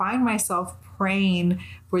heart, I find myself praying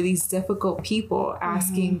for these difficult people,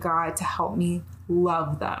 asking God to help me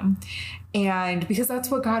love them. And because that's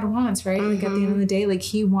what God wants, right? Like at the end of the day, like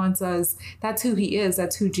he wants us, that's who he is.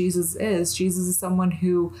 That's who Jesus is. Jesus is someone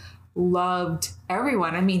who loved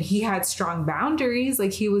everyone. I mean, he had strong boundaries.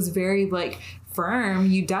 Like he was very like firm.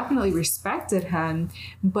 You definitely respected him,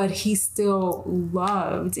 but he still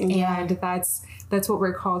loved. And that's what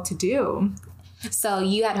we're called to do. So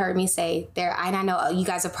you had heard me say there, and I know you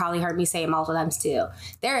guys have probably heard me say it multiple times too.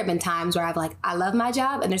 There have been times where I've like, I love my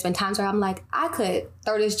job. And there's been times where I'm like, I could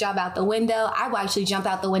throw this job out the window. I will actually jump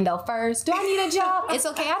out the window first. Do I need a job? It's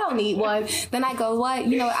okay. I don't need one. Then I go, what?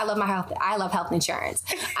 You know what? I love my health. I love health insurance.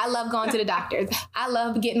 I love going to the doctors. I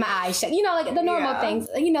love getting my eyes checked. You know, like the normal things,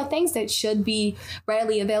 you know, things that should be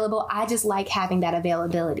readily available. I just like having that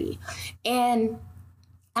availability. And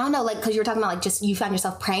I don't know, like, because you were talking about, like, just you found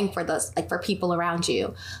yourself praying for those, like, for people around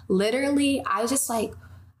you. Literally, I was just like,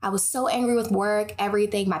 I was so angry with work,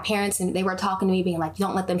 everything. My parents, and they were talking to me being like,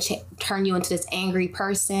 don't let them turn you into this angry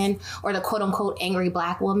person or the quote unquote angry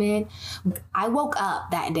Black woman. I woke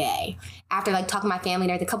up that day after like talking to my family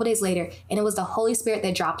and everything, a couple days later, and it was the Holy Spirit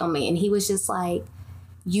that dropped on me. And he was just like,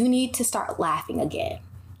 you need to start laughing again.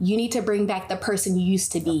 You need to bring back the person you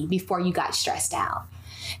used to be before you got stressed out.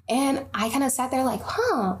 And I kind of sat there like,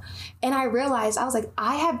 and I realized, I was like,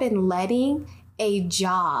 I have been letting a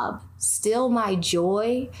job steal my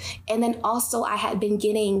joy. And then also I had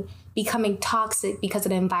been becoming toxic because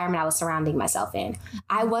of the environment I was surrounding myself in.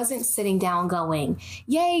 I wasn't sitting down going,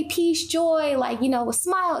 yay, peace, joy, like, you know,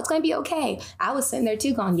 smile, it's going to be okay. I was sitting there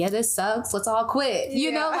too going, yeah, this sucks. Let's all quit.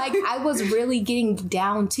 You know, like I was really getting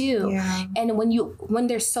down too. Yeah. And when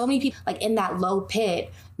there's so many people like in that low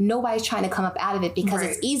pit, nobody's trying to come up out of it because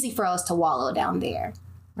it's easy for us to wallow down there.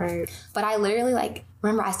 Right. But I literally like,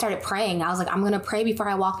 remember I started praying. I was like, I'm going to pray before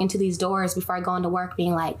I walk into these doors, before I go into work,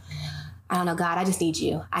 being like, I don't know, God, I just need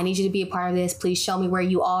you. I need you to be a part of this. Please show me where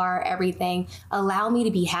you are, everything. Allow me to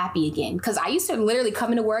be happy again. Because I used to literally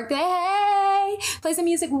come into work, hey, play some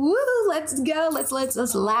music, woo, let's go, let's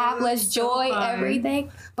laugh, let's joy, everything.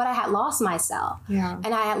 But I had lost myself. Yeah.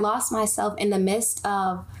 And I had lost myself in the midst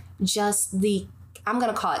of just I'm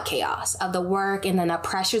going to call it chaos of the work and then the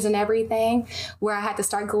pressures and everything, where I had to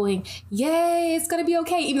start going, yay, it's going to be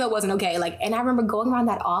okay, even though it wasn't okay. Like, and I remember going around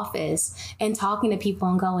that office and talking to people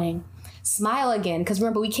and going, smile again. Because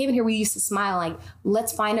remember, we came in here, we used to smile, like,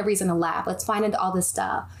 let's find a reason to laugh. Let's find all this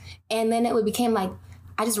stuff. And then it became like,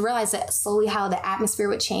 I just realized that slowly how the atmosphere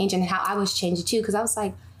would change and how I was changing too. Because I was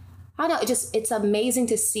like, I don't know, it's amazing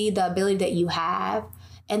to see the ability that you have.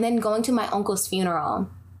 And then going to my uncle's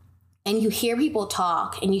funeral, And you hear people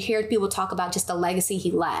talk about just the legacy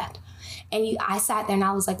he left. And I sat there and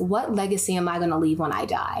I was like, what legacy am I going to leave when I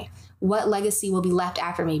die? What legacy will be left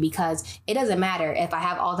after me? Because it doesn't matter if I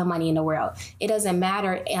have all the money in the world. It doesn't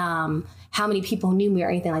matter how many people knew me or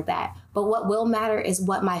anything like that. But what will matter is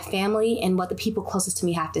what my family and what the people closest to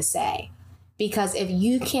me have to say. Because if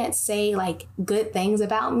you can't say like good things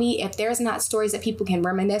about me, if there's not stories that people can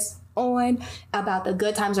reminisce on about the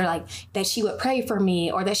good times, or like that she would pray for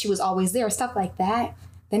me or that she was always there, stuff like that,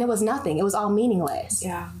 then it was nothing. It was all meaningless.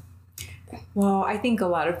 Yeah. Well, I think a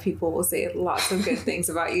lot of people will say lots of good things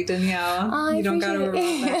about you, Danielle. You don't got to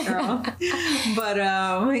worry about that, girl.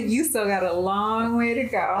 But you still got a long way to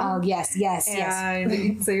go. Oh, yes.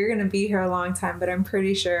 And so you're going to be here a long time, but I'm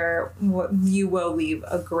pretty sure you will leave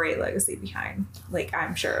a great legacy behind. Like,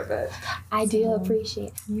 I'm sure of it. I do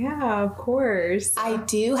appreciate it. Yeah, of course. I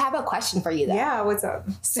do have a question for you, though. Yeah, what's up?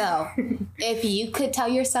 So, if you could tell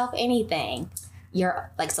yourself anything,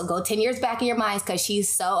 you're like, so go 10 years back in your minds, because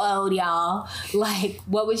she's so old, y'all. Like,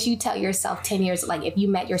 what would you tell yourself 10 years? Like, if you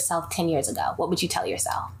met yourself 10 years ago, what would you tell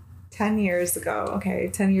yourself? 10 years ago. Okay.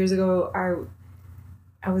 10 years ago,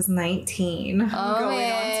 I was 19 going on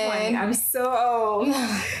 20. I'm so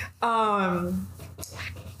old.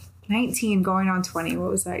 19 going on 20.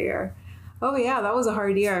 What was that year? Oh yeah, that was a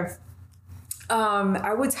hard year.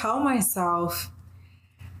 I would tell myself,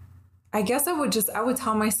 I guess I would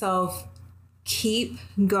tell myself, keep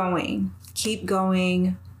going.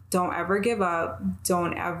 Don't ever give up.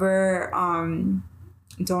 Don't ever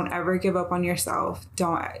give up on yourself.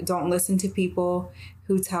 Don't listen to people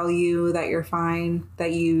who tell you that you're fine,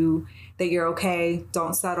 that you're okay.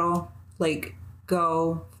 Don't settle. Like,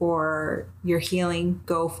 go for your healing.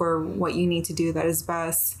 Go for what you need to do that is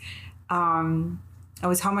best. I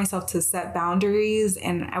would tell myself to set boundaries,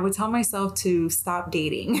 and I would tell myself to stop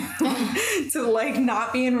dating, to like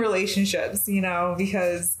not be in relationships,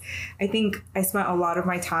 because I think I spent a lot of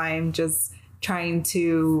my time just trying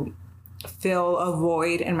to fill a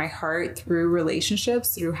void in my heart through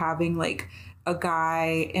relationships, through having like a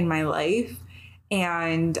guy in my life.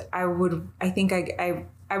 And I would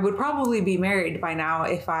probably be married by now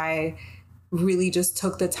if I really just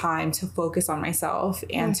took the time to focus on myself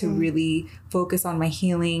and to really focus on my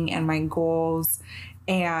healing and my goals,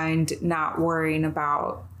 and not worrying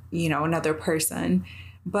about, another person.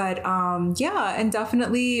 But and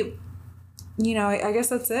definitely, I guess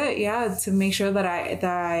that's it. Yeah, to make sure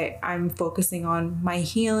that I'm focusing on my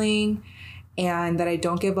healing, and that I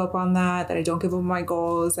don't give up on that I don't give up on my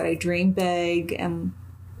goals, that I dream big and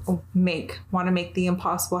want to make the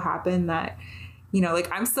impossible happen. That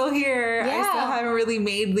like, I'm still here. Yeah. I still haven't really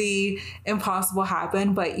made the impossible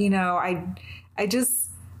happen. But, I'm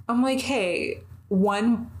like, hey,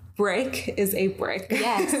 one brick is a brick.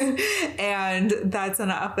 Yes. And that's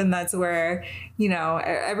enough. And that's where,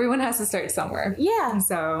 everyone has to start somewhere. Yeah.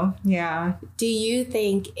 So, yeah. Do you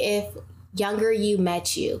think if younger you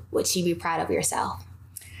met you, would she be proud of yourself?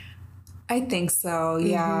 I think so.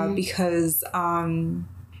 Yeah. Because,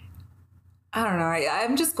 I don't know.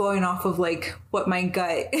 I'm just going off of like what my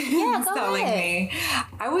gut is telling me.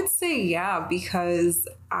 I would say, yeah, because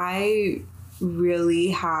I really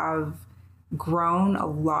have grown a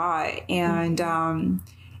lot, and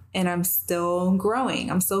I'm still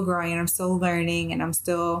growing. I'm still growing, and I'm still learning, and I'm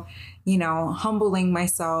still, humbling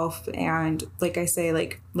myself. And like I said,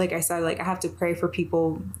 I have to pray for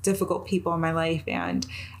difficult people in my life, and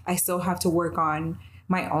I still have to work on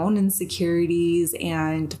my own insecurities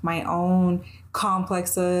and my own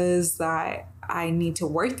complexes that I need to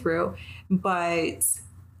work through. But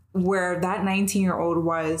where that 19-year-old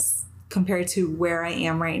was compared to where I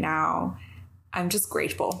am right now, I'm just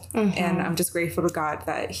grateful. And I'm just grateful to God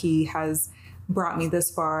that he has brought me this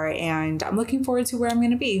far. And I'm looking forward to where I'm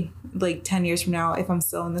going to be like 10 years from now. If I'm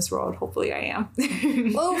still in this world, hopefully I am.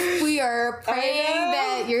 Well, we are praying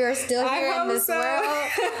that you're still here in this world.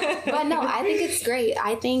 But no, I think it's great.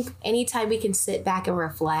 I think anytime we can sit back and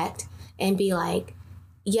reflect and be like,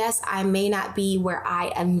 yes, I may not be where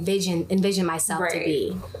I envision myself to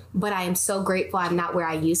be, but I am so grateful I'm not where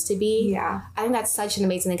I used to be. Yeah. I think that's such an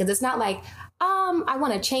amazing thing, because it's not like, I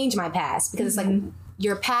want to change my past, because it's like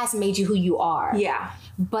your past made you who you are. Yeah.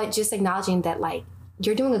 But just acknowledging that, like,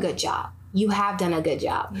 you're doing a good job. You have done a good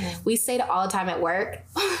job. Yeah. We say it all the time at work.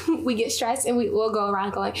 We get stressed and we'll go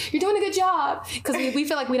around going, you're doing a good job. Because we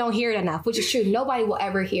feel like we don't hear it enough, which is true. Nobody will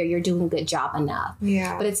ever hear you're doing a good job enough.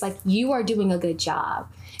 Yeah. But it's like, you are doing a good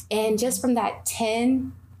job. And just from that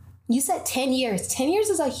 10, you said 10 years. 10 years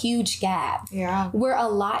is a huge gap. Yeah. Where a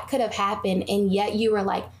lot could have happened. And yet you were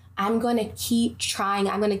like, I'm going to keep trying.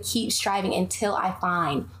 I'm going to keep striving until I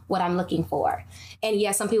find what I'm looking for. And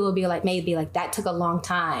yes, some people will be like, maybe like that took a long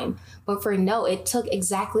time. But it took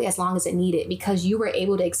exactly as long as it needed, because you were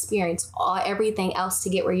able to experience everything else to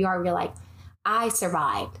get where you are. You're like, I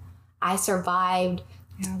survived.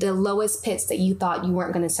 The lowest pits that you thought you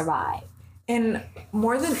weren't going to survive. And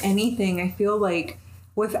more than anything, I feel like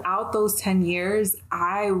without those 10 years,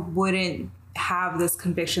 I wouldn't have this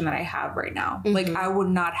conviction that I have right now. Like, I would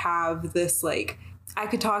not have this, like, I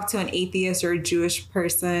could talk to an atheist or a Jewish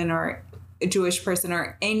person or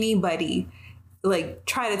anybody, like,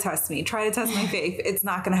 try to test my faith. It's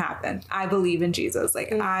not going to happen. I believe in Jesus.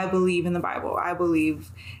 Like, I believe in the Bible. I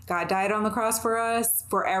believe God died on the cross for us,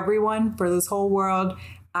 for everyone, for this whole world.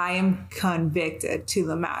 I am convicted to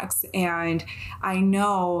the max. And I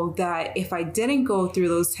know that if I didn't go through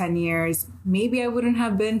those 10 years, maybe I wouldn't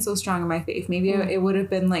have been so strong in my faith. Maybe it would have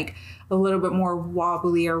been like a little bit more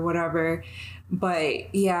wobbly or whatever.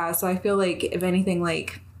 But yeah, so I feel like if anything,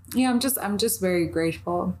 like, yeah, I'm just very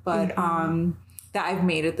grateful, but that I've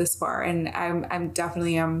made it this far. And I'm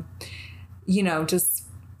definitely, you know, just,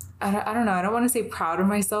 I don't know. I don't want to say proud of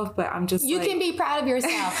myself, but I'm just. You can be proud of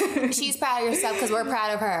yourself. She's proud of herself because we're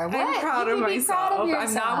proud of her. What? I'm proud of myself.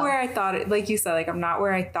 I'm not where I thought it. Like you said, like I'm not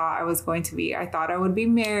where I thought I was going to be. I thought I would be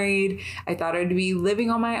married. I thought I'd be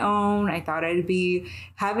living on my own. I thought I'd be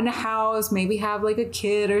having a house, maybe have like a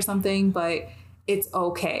kid or something. But it's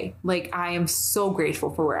okay. Like, I am so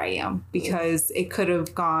grateful for where I am, because it could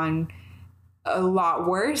have gone a lot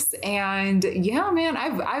worse. And yeah, man,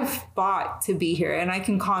 I've fought to be here, and I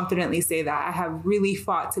can confidently say that I have really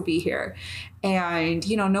fought to be here. And,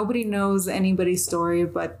 you know, nobody knows anybody's story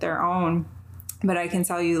but their own. But I can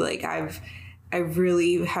tell you, like, I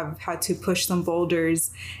really have had to push some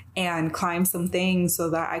boulders and climb some things so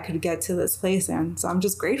that I could get to this place. And so I'm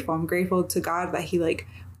just grateful. I'm grateful to God that he like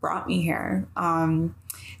brought me here.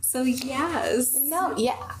 So yes. No,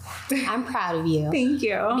 yeah. I'm proud of you. Thank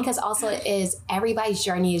you. Because also everybody's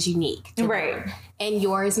journey is unique. Right. And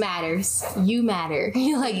yours matters. You matter.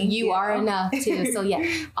 Like, you are enough too. So yeah,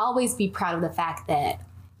 always be proud of the fact that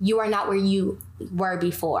you are not where you were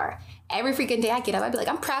before. Every freaking day I get up, I'd be like,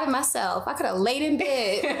 I'm proud of myself. I could have laid in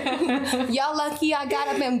bed. Y'all lucky I got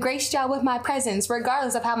up and graced y'all with my presence,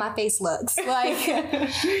 regardless of how my face looks.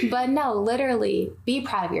 Like, but no, literally, be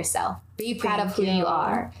proud of yourself. Be proud of who you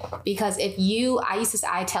are. Because if you, I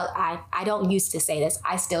don't used to say this.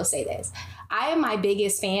 I still say this. I am my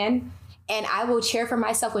biggest fan. And I will cheer for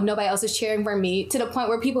myself when nobody else is cheering for me, to the point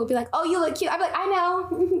where people will be like, oh, you look cute. I'm like, I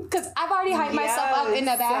know, because I've already hyped myself up in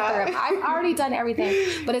the bathroom. I've already done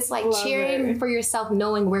everything. But it's like cheering for yourself,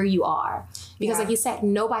 knowing where you are. Because like you said,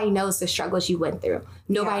 nobody knows the struggles you went through.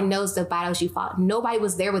 Nobody knows the battles you fought. Nobody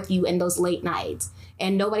was there with you in those late nights.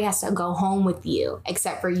 And nobody has to go home with you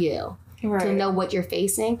except for you to know what you're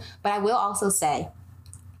facing. But I will also say,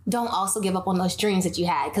 don't also give up on those dreams that you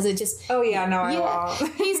had, because it just. Oh yeah, no, I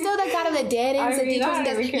won't. He's still the God of the dead ends.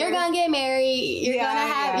 You're gonna get married. You're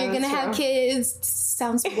gonna have kids.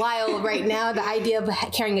 Sounds wild right now. The idea of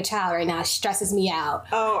carrying a child right now stresses me out.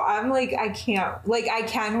 Oh, I'm like, I can't. Like, I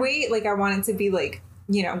can wait. Like, I want it to be like,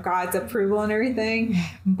 you know, God's approval and everything.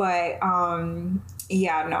 But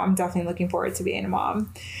yeah, no, I'm definitely looking forward to being a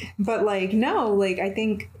mom. But like, no, like, I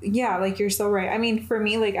think, yeah, like, you're so right. I mean, for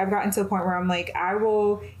me, like, I've gotten to a point where I'm like, I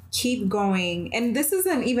will keep going. And this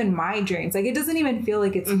isn't even my dreams. Like, it doesn't even feel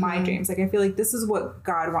like it's my dreams. Like, I feel like this is what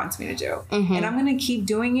God wants me to do. And I'm going to keep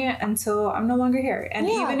doing it until I'm no longer here. And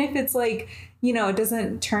even if it's like, you know, it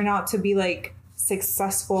doesn't turn out to be like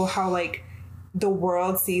successful how like the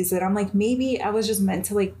world sees it, I'm like, maybe I was just meant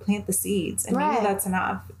to like plant the seeds, and maybe that's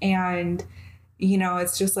enough. And you know,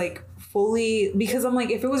 it's just like fully, because I'm like,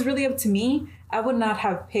 if it was really up to me, I would not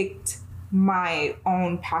have picked my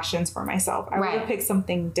own passions for myself. I would have picked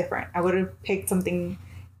something different. I would have picked something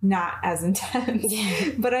not as intense.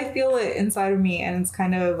 But I feel it inside of me, and it's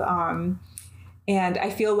kind of and I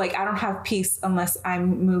feel like I don't have peace unless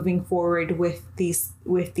I'm moving forward with these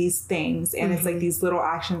things. And it's like these little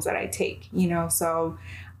actions that I take, you know. So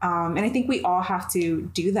and I think we all have to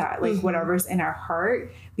do that, like whatever's in our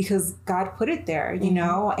heart, because God put it there, you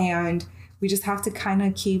know, and we just have to kind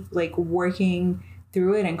of keep like working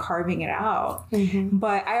through it and carving it out.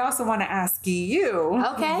 But I also want to ask you,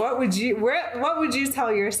 what would you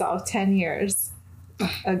tell yourself 10 years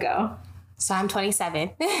ago? So I'm 27.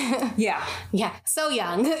 Yeah. So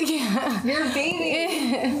young. You're a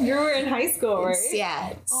baby. You were in high school, right?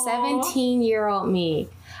 Yeah. 17-year-old me.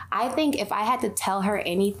 I think if I had to tell her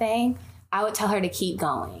anything, I would tell her to keep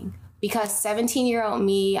going. Because 17-year-old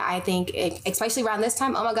me, I think, especially around this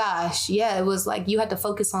time, oh my gosh, yeah, it was like you had to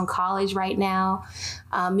focus on college right now.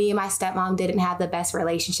 Me and my stepmom didn't have the best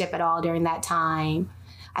relationship at all during that time.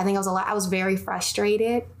 I think I was very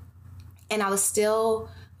frustrated. And I was still,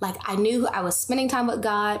 like, I knew I was spending time with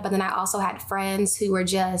God, but then I also had friends who were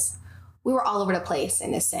we were all over the place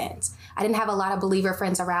in a sense. I didn't have a lot of believer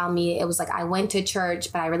friends around me. It was like I went to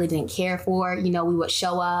church, but I really didn't care for it. You know, we would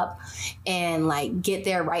show up and like get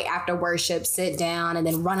there right after worship, sit down, and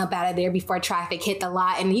then run up out of there before traffic hit the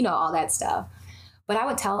lot and, you know, all that stuff. But I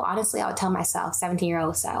would tell myself,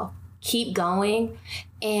 17-year-old self, keep going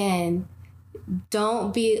and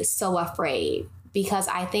don't be so afraid, because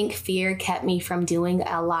I think fear kept me from doing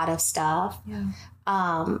a lot of stuff. Yeah.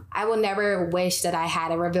 I will never wish that I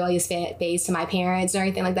had a rebellious phase to my parents or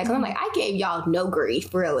anything like that. Because I'm like, I gave y'all no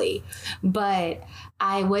grief, really. But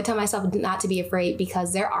I would tell myself not to be afraid,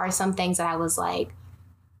 because there are some things that I was like,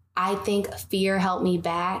 I think fear held me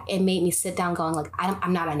back and made me sit down going like,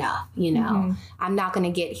 I'm not enough, you know, I'm not going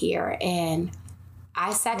to get here. And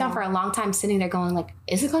I sat down for a long time sitting there going like,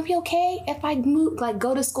 is it going to be okay if I move, like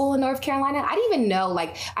go to school in North Carolina? I didn't even know,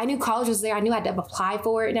 like I knew college was there. I knew I had to apply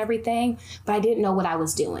for it and everything, but I didn't know what I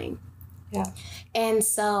was doing. Yeah. And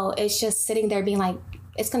so it's just sitting there being like,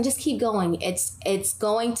 it's going to just keep going. It's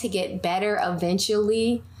going to get better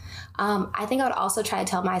eventually. I think I would also try to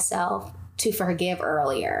tell myself to forgive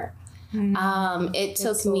earlier. It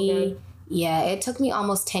took me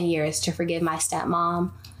almost 10 years to forgive my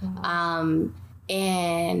stepmom.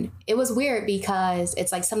 And it was weird because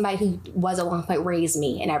it's like somebody who was at one point raised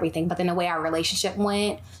me and everything, but then the way our relationship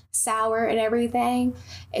went sour and everything,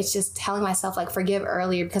 it's just telling myself like forgive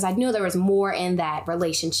earlier, because I knew there was more in that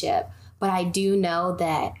relationship. But I do know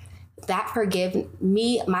that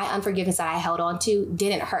my unforgiveness that I held on to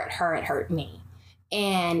didn't hurt her, it hurt me.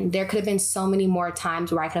 And there could have been so many more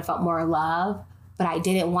times where I could have felt more love, but I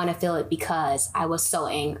didn't want to feel it because I was so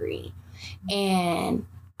angry. And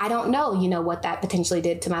I don't know, you know, what that potentially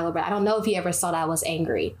did to my little brother. I don't know if he ever saw that I was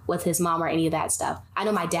angry with his mom or any of that stuff. I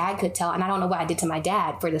know my dad could tell, and I don't know what I did to my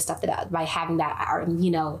dad for the stuff by having that, you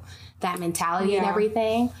know, that mentality and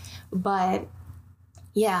everything. But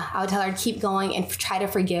yeah, I would tell her to keep going and try to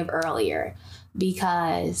forgive earlier,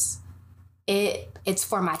 because it's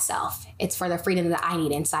for myself. It's for the freedom that I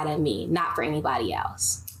need inside of me, not for anybody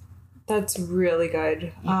else. That's really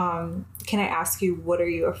good. Can I ask you, what are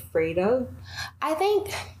you afraid of? I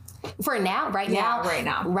think right now,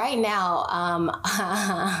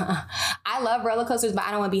 I love roller coasters, but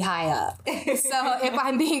I don't want to be high up. So if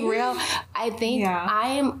I'm being real, I think I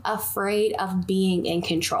am afraid of being in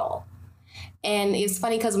control. And it's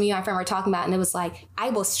funny because me and my friend were talking about it, and it was like,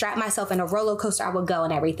 I will strap myself in a roller coaster, I will go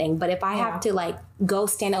and everything. But if I have to like go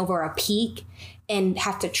stand over a peak and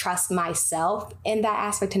have to trust myself in that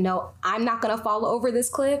aspect to know I'm not going to fall over this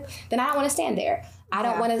cliff, then I don't want to stand there. I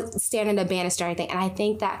don't want to stand in a banister or anything. And I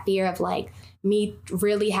think that fear of like me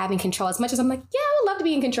really having control, as much as I'm like, yeah, I would love to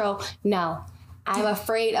be in control. No, I'm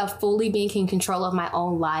afraid of fully being in control of my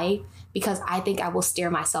own life, because I think I will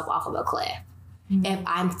steer myself off of a cliff. If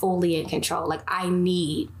I'm fully in control. Like I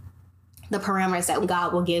need the parameters that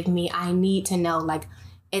God will give me. I need to know like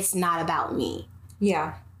it's not about me.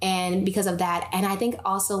 Yeah. And because of that, and I think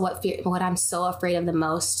also what I'm so afraid of the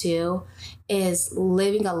most too is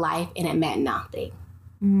living a life and it meant nothing.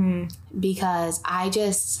 Because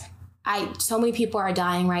so many people are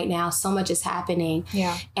dying right now. So much is happening.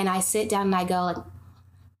 Yeah. And I sit down and I go like,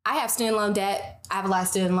 I have student loan debt. I have a lot of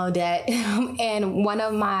student loan debt. And one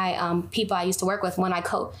of my people I used to work with,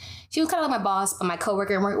 she was kind of like my boss, but my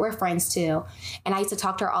coworker, and we're friends too. And I used to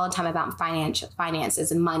talk to her all the time about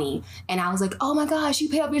finances and money. And I was like, oh my gosh, you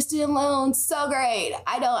paid off your student loans. So great.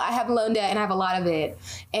 I have loan debt and I have a lot of it.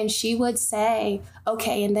 And she would say,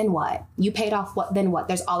 okay, and then what? You paid off what? Then what?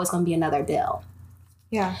 There's always going to be another bill.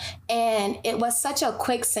 Yeah. And it was such a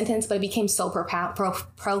quick sentence, but it became so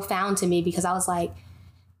profound to me, because I was like,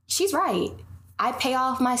 she's right. I pay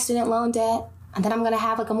off my student loan debt, and then I'm going to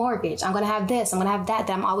have like a mortgage. I'm going to have this. I'm going to have that.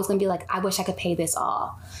 That I'm always going to be like, I wish I could pay this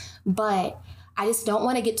off. But I just don't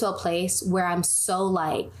want to get to a place where I'm so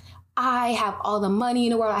like, I have all the money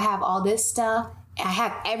in the world. I have all this stuff. And I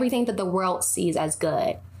have everything that the world sees as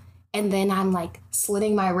good. And then I'm like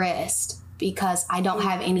slitting my wrist because I don't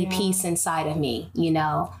have any peace inside of me, you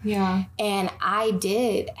know? Yeah. And I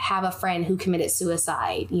did have a friend who committed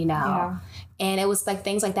suicide, you know? Yeah. And it was like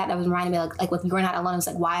things like that was reminding me like with You're Not Alone, it was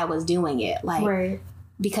like why I was doing it. Like,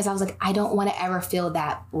 because I was like, I don't want to ever feel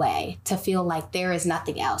that way, to feel like there is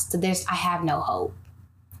nothing else. I have no hope.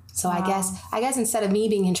 So I guess instead of me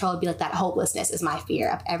being controlled, it'd be like that hopelessness is my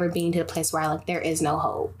fear of ever being to the place where there is no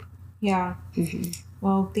hope. Yeah. Mm-hmm.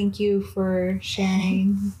 Well, thank you for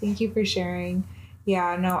sharing. Thank you for sharing.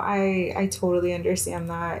 Yeah, no, I totally understand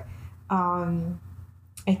that.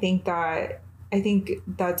 I think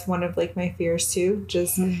that's one of like my fears too,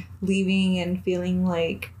 just leaving and feeling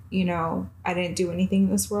like, you know, I didn't do anything in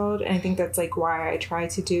this world. And I think that's like why I try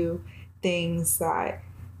to do things that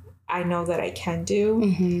I know that I can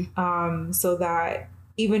do, so that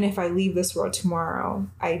even if I leave this world tomorrow,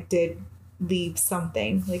 I did leave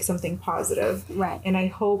something, like something positive. Right. And I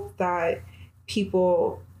hope that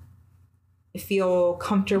people feel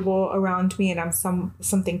comfortable around me and I'm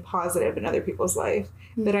something positive in other people's life.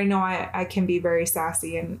 That I know I can be very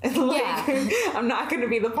sassy and like I'm not going to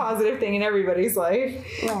be the positive thing in everybody's life.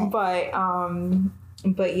 Right. But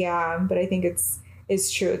I think it's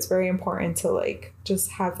true. It's very important to like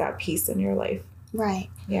just have that peace in your life. Right.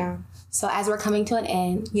 Yeah. So as we're coming to an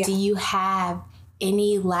end, do you have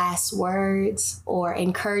any last words or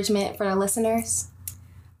encouragement for the listeners?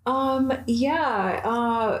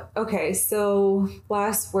 Okay. So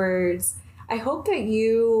last words. I hope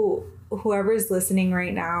that whoever's listening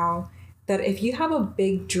right now, that if you have a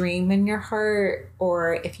big dream in your heart,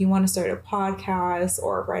 or if you want to start a podcast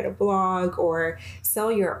or write a blog or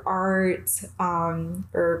sell your art,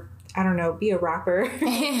 or I don't know, be a rapper,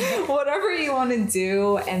 whatever you want to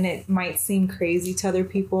do, and it might seem crazy to other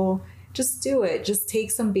people, just do it. Just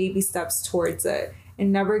take some baby steps towards it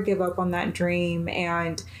and never give up on that dream.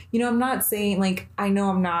 And, you know, I'm not saying like, I know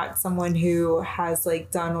I'm not someone who has like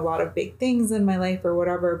done a lot of big things in my life or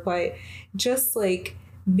whatever, but just like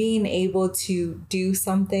being able to do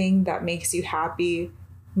something that makes you happy.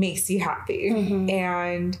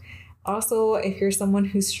 And also, if you're someone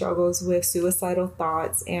who struggles with suicidal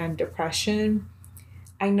thoughts and depression,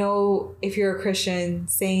 I know if you're a Christian,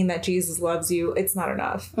 saying that Jesus loves you, it's not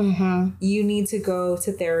enough. You need to go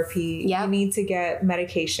to therapy. You need to get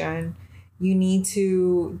medication. You need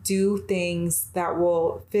to do things that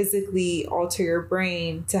will physically alter your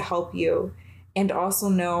brain to help you. And also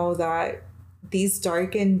know that these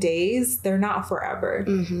darkened days, they're not forever.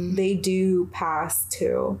 They do pass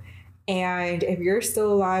too. And if you're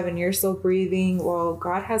still alive and you're still breathing, well,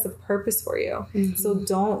 God has a purpose for you. So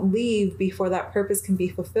don't leave before that purpose can be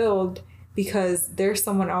fulfilled, because there's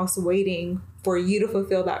someone else waiting for you to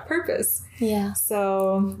fulfill that purpose. Yeah.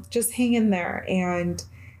 So just hang in there. And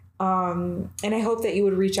I hope that you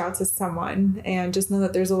would reach out to someone, and just know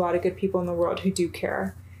that there's a lot of good people in the world who do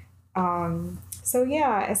care. So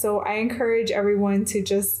I encourage everyone to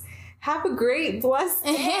just have a great, blessed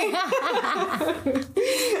day.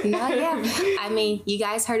 I mean, you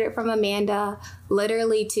guys heard it from Amanda.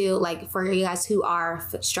 Literally, too, like for you guys who are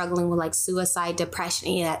struggling with like suicide, depression,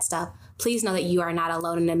 any of that stuff, please know that you are not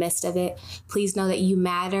alone in the midst of it. Please know that you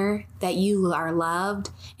matter, that you are loved,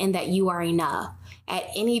 and that you are enough. At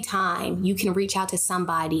any time, you can reach out to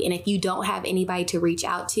somebody. And if you don't have anybody to reach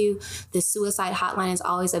out to, the suicide hotline is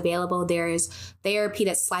always available. There's therapy,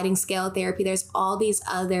 that's sliding scale therapy. There's all these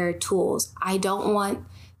other tools. I don't want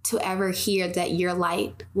to ever hear that your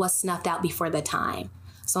light was snuffed out before the time.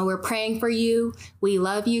 So we're praying for you. We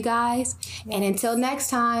love you guys. Yes. And until next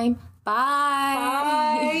time, bye.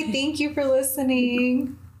 Bye. Thank you for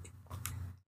listening.